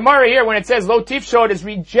 And the Gemara here, when it says Lo Tifshot, is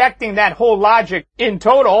rejecting that whole logic in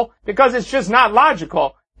total, because it's just not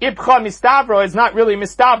logical. Ipcha mistavra is not really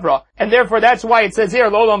mistavra. And therefore that's why it says here,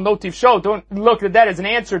 Lolam Lo Tifshot. Don't look at that as an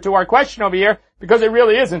answer to our question over here, because it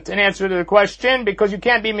really isn't an answer to the question, because you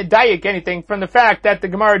can't be medayik anything from the fact that the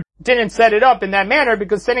Gemara didn't set it up in that manner,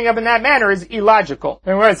 because setting up in that manner is illogical.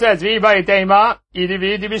 And where it says,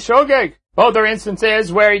 both are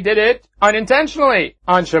instances where he did it unintentionally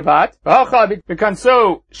on Shabbat.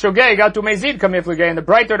 And the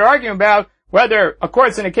Breitot are arguing about whether, of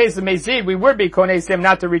course, in the case of Mezid, we would be konesim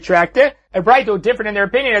not to retract it. A Breitot different in their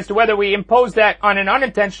opinion as to whether we impose that on an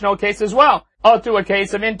unintentional case as well, or to a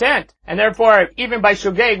case of intent. And therefore, even by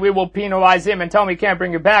Shogeg, we will penalize him and tell him he can't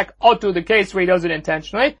bring it back, or to the case where he does it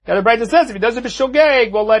intentionally. The other Breitot says if he does it by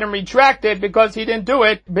Shogeg, we'll let him retract it because he didn't do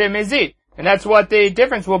it by Mezid. And that's what the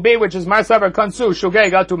difference will be, which is Mar Savar Kansu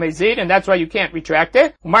Shogeg Atu Mezid, and that's why you can't retract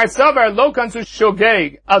it. Mar Savar Lo Kansu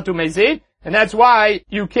Shogeg Atu Mezid, and that's why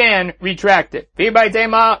you can retract it.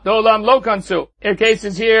 V'baitema dolam lo kansu. There are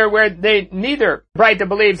cases here where they neither Breita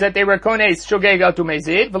believes that they were kones shogeg atu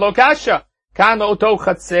mezid, v'lo kasha. Kan oto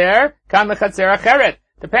chatzer, kan lechatzer acheret.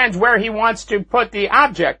 Depends where he wants to put the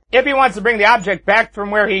object. If he wants to bring the object back from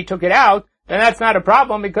where he took it out, then that's not a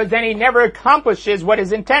problem, because then he never accomplishes what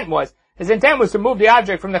his intent was. His intent was to move the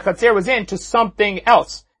object from the chatzer was in to something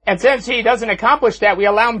else. And since he doesn't accomplish that, we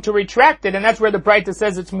allow him to retract it, and that's where the Breita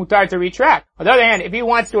says it's mutar to retract. On the other hand, if he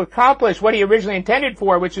wants to accomplish what he originally intended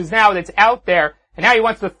for, which is now that's out there, and now he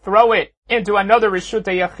wants to throw it into another Reshut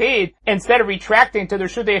HaYachid, instead of retracting to the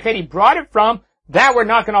Reshut HaYachid he brought it from, that we're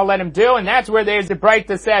not going to let him do, and that's where there's the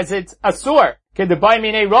Breita says it's asur.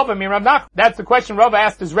 That's the question Rava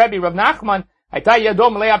asked his Rebbe, Rav Nachman.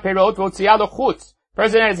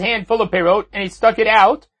 Person had his hand full of perot, and he stuck it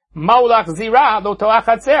out. Maulach zira lo toach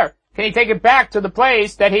hatzer. Can he take it back to the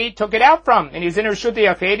place that he took it out from? And he's in Reshut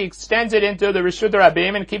HaYachid, he extends it into the Reshut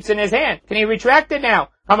HaRabim and keeps it in his hand. Can he retract it now?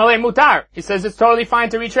 Amalei mutar. He says it's totally fine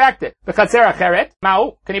to retract it. The chatzer acheret,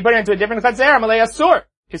 ma'u. Can he put it into a different chatzer? Amalei asur.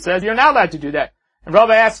 He says you're not allowed to do that. And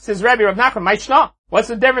Rava asks his Rebbe, Rav Nachman, Maishna. What's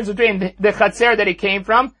the difference between the chatzer that he came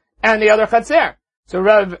from and the other chatzer? So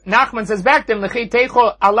Rav Nachman says back to him, L'chi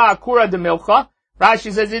teicho ala akura de milcha.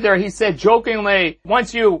 Rashi says either he said jokingly,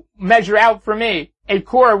 once you measure out for me a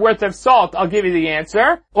kur worth of salt, I'll give you the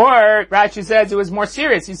answer. Or Rashi says it was more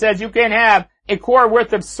serious. He says you can have a kur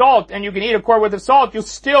worth of salt and you can eat a kur worth of salt. You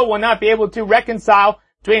still will not be able to reconcile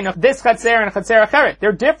between this chatzer and chatzer acheret.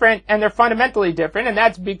 They're different and they're fundamentally different, and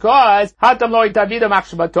that's because hatam lo itavida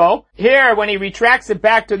machshbato. Here, when he retracts it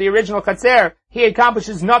back to the original chatzer, he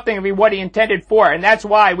accomplishes nothing of what he intended for, and that's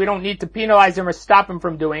why we don't need to penalize him or stop him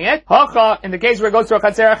from doing it. Hacha, in the case where it goes to a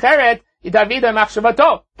chatzer acheret,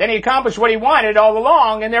 then he accomplished what he wanted all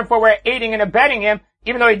along, and therefore we're aiding and abetting him.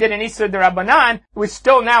 Even though he did an Isur D'Rabbanan, we're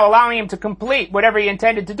still now allowing him to complete whatever he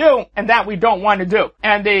intended to do, and that we don't want to do.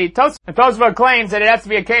 And the Tosfot claims that it has to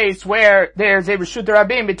be a case where there's a Reshut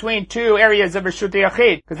Rabim between two areas of Reshut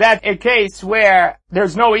Yachid, because that's a case where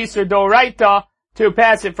there's no Isur D'Oraita to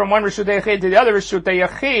pass it from one Reshut Yachid to the other Reshut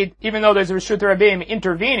Yachid, even though there's a Reshut Rabim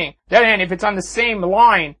intervening. On the other hand, if it's on the same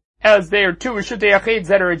line as there are two Reshut Yachids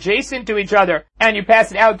that are adjacent to each other, and you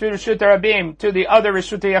pass it out through Reshut Rabim to the other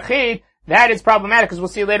Reshut Yachid, that is problematic, because we'll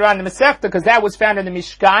see later on in the Masechta, because that was found in the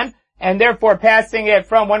Mishkan, and therefore passing it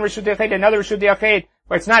from one Reshut Yachid to another Reshut Yachid,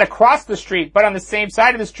 where it's not across the street, but on the same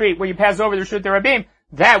side of the street where you pass over the Reshut Rabim,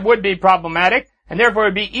 that would be problematic, and therefore it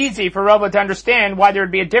would be easy for Rava to understand why there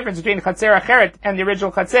would be a difference between Chatzer Acheret and the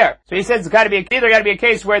original Chatzer. So he says it's either got to be a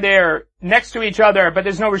case where they're next to each other, but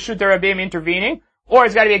there's no Reshut Rabim intervening, or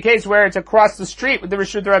it's got to be a case where it's across the street with the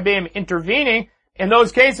Reshut Rabim intervening. In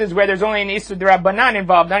those cases where there's only an Isur D'Rabbanan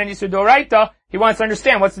involved, not an Isur D'Oraita, he wants to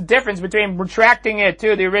understand what's the difference between retracting it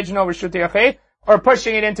to the original Reshut Yachid, or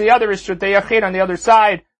pushing it into the other Reshut Yachid on the other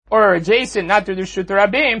side, or adjacent, not to the Reshut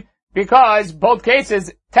Rabim, because both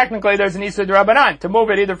cases, technically there's an Isur D'Rabbanan, to move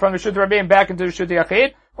it either from the Reshut Rabim back into the Reshut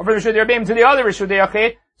Yachid, or from the Reshut Rabim to the other Reshut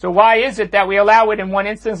Yachid. So why is it that we allow it in one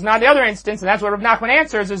instance, not the other instance? And that's what Rav Nachman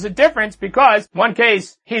answers, there's a difference, because one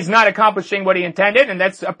case, he's not accomplishing what he intended, and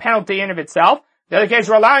that's a penalty in of itself. The other case,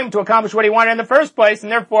 we're allowing him to accomplish what he wanted in the first place,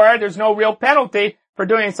 and therefore there's no real penalty for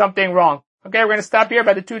doing something wrong. Okay, we're going to stop here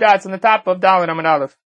by the two dots on the top of Dalet Amud Aleph.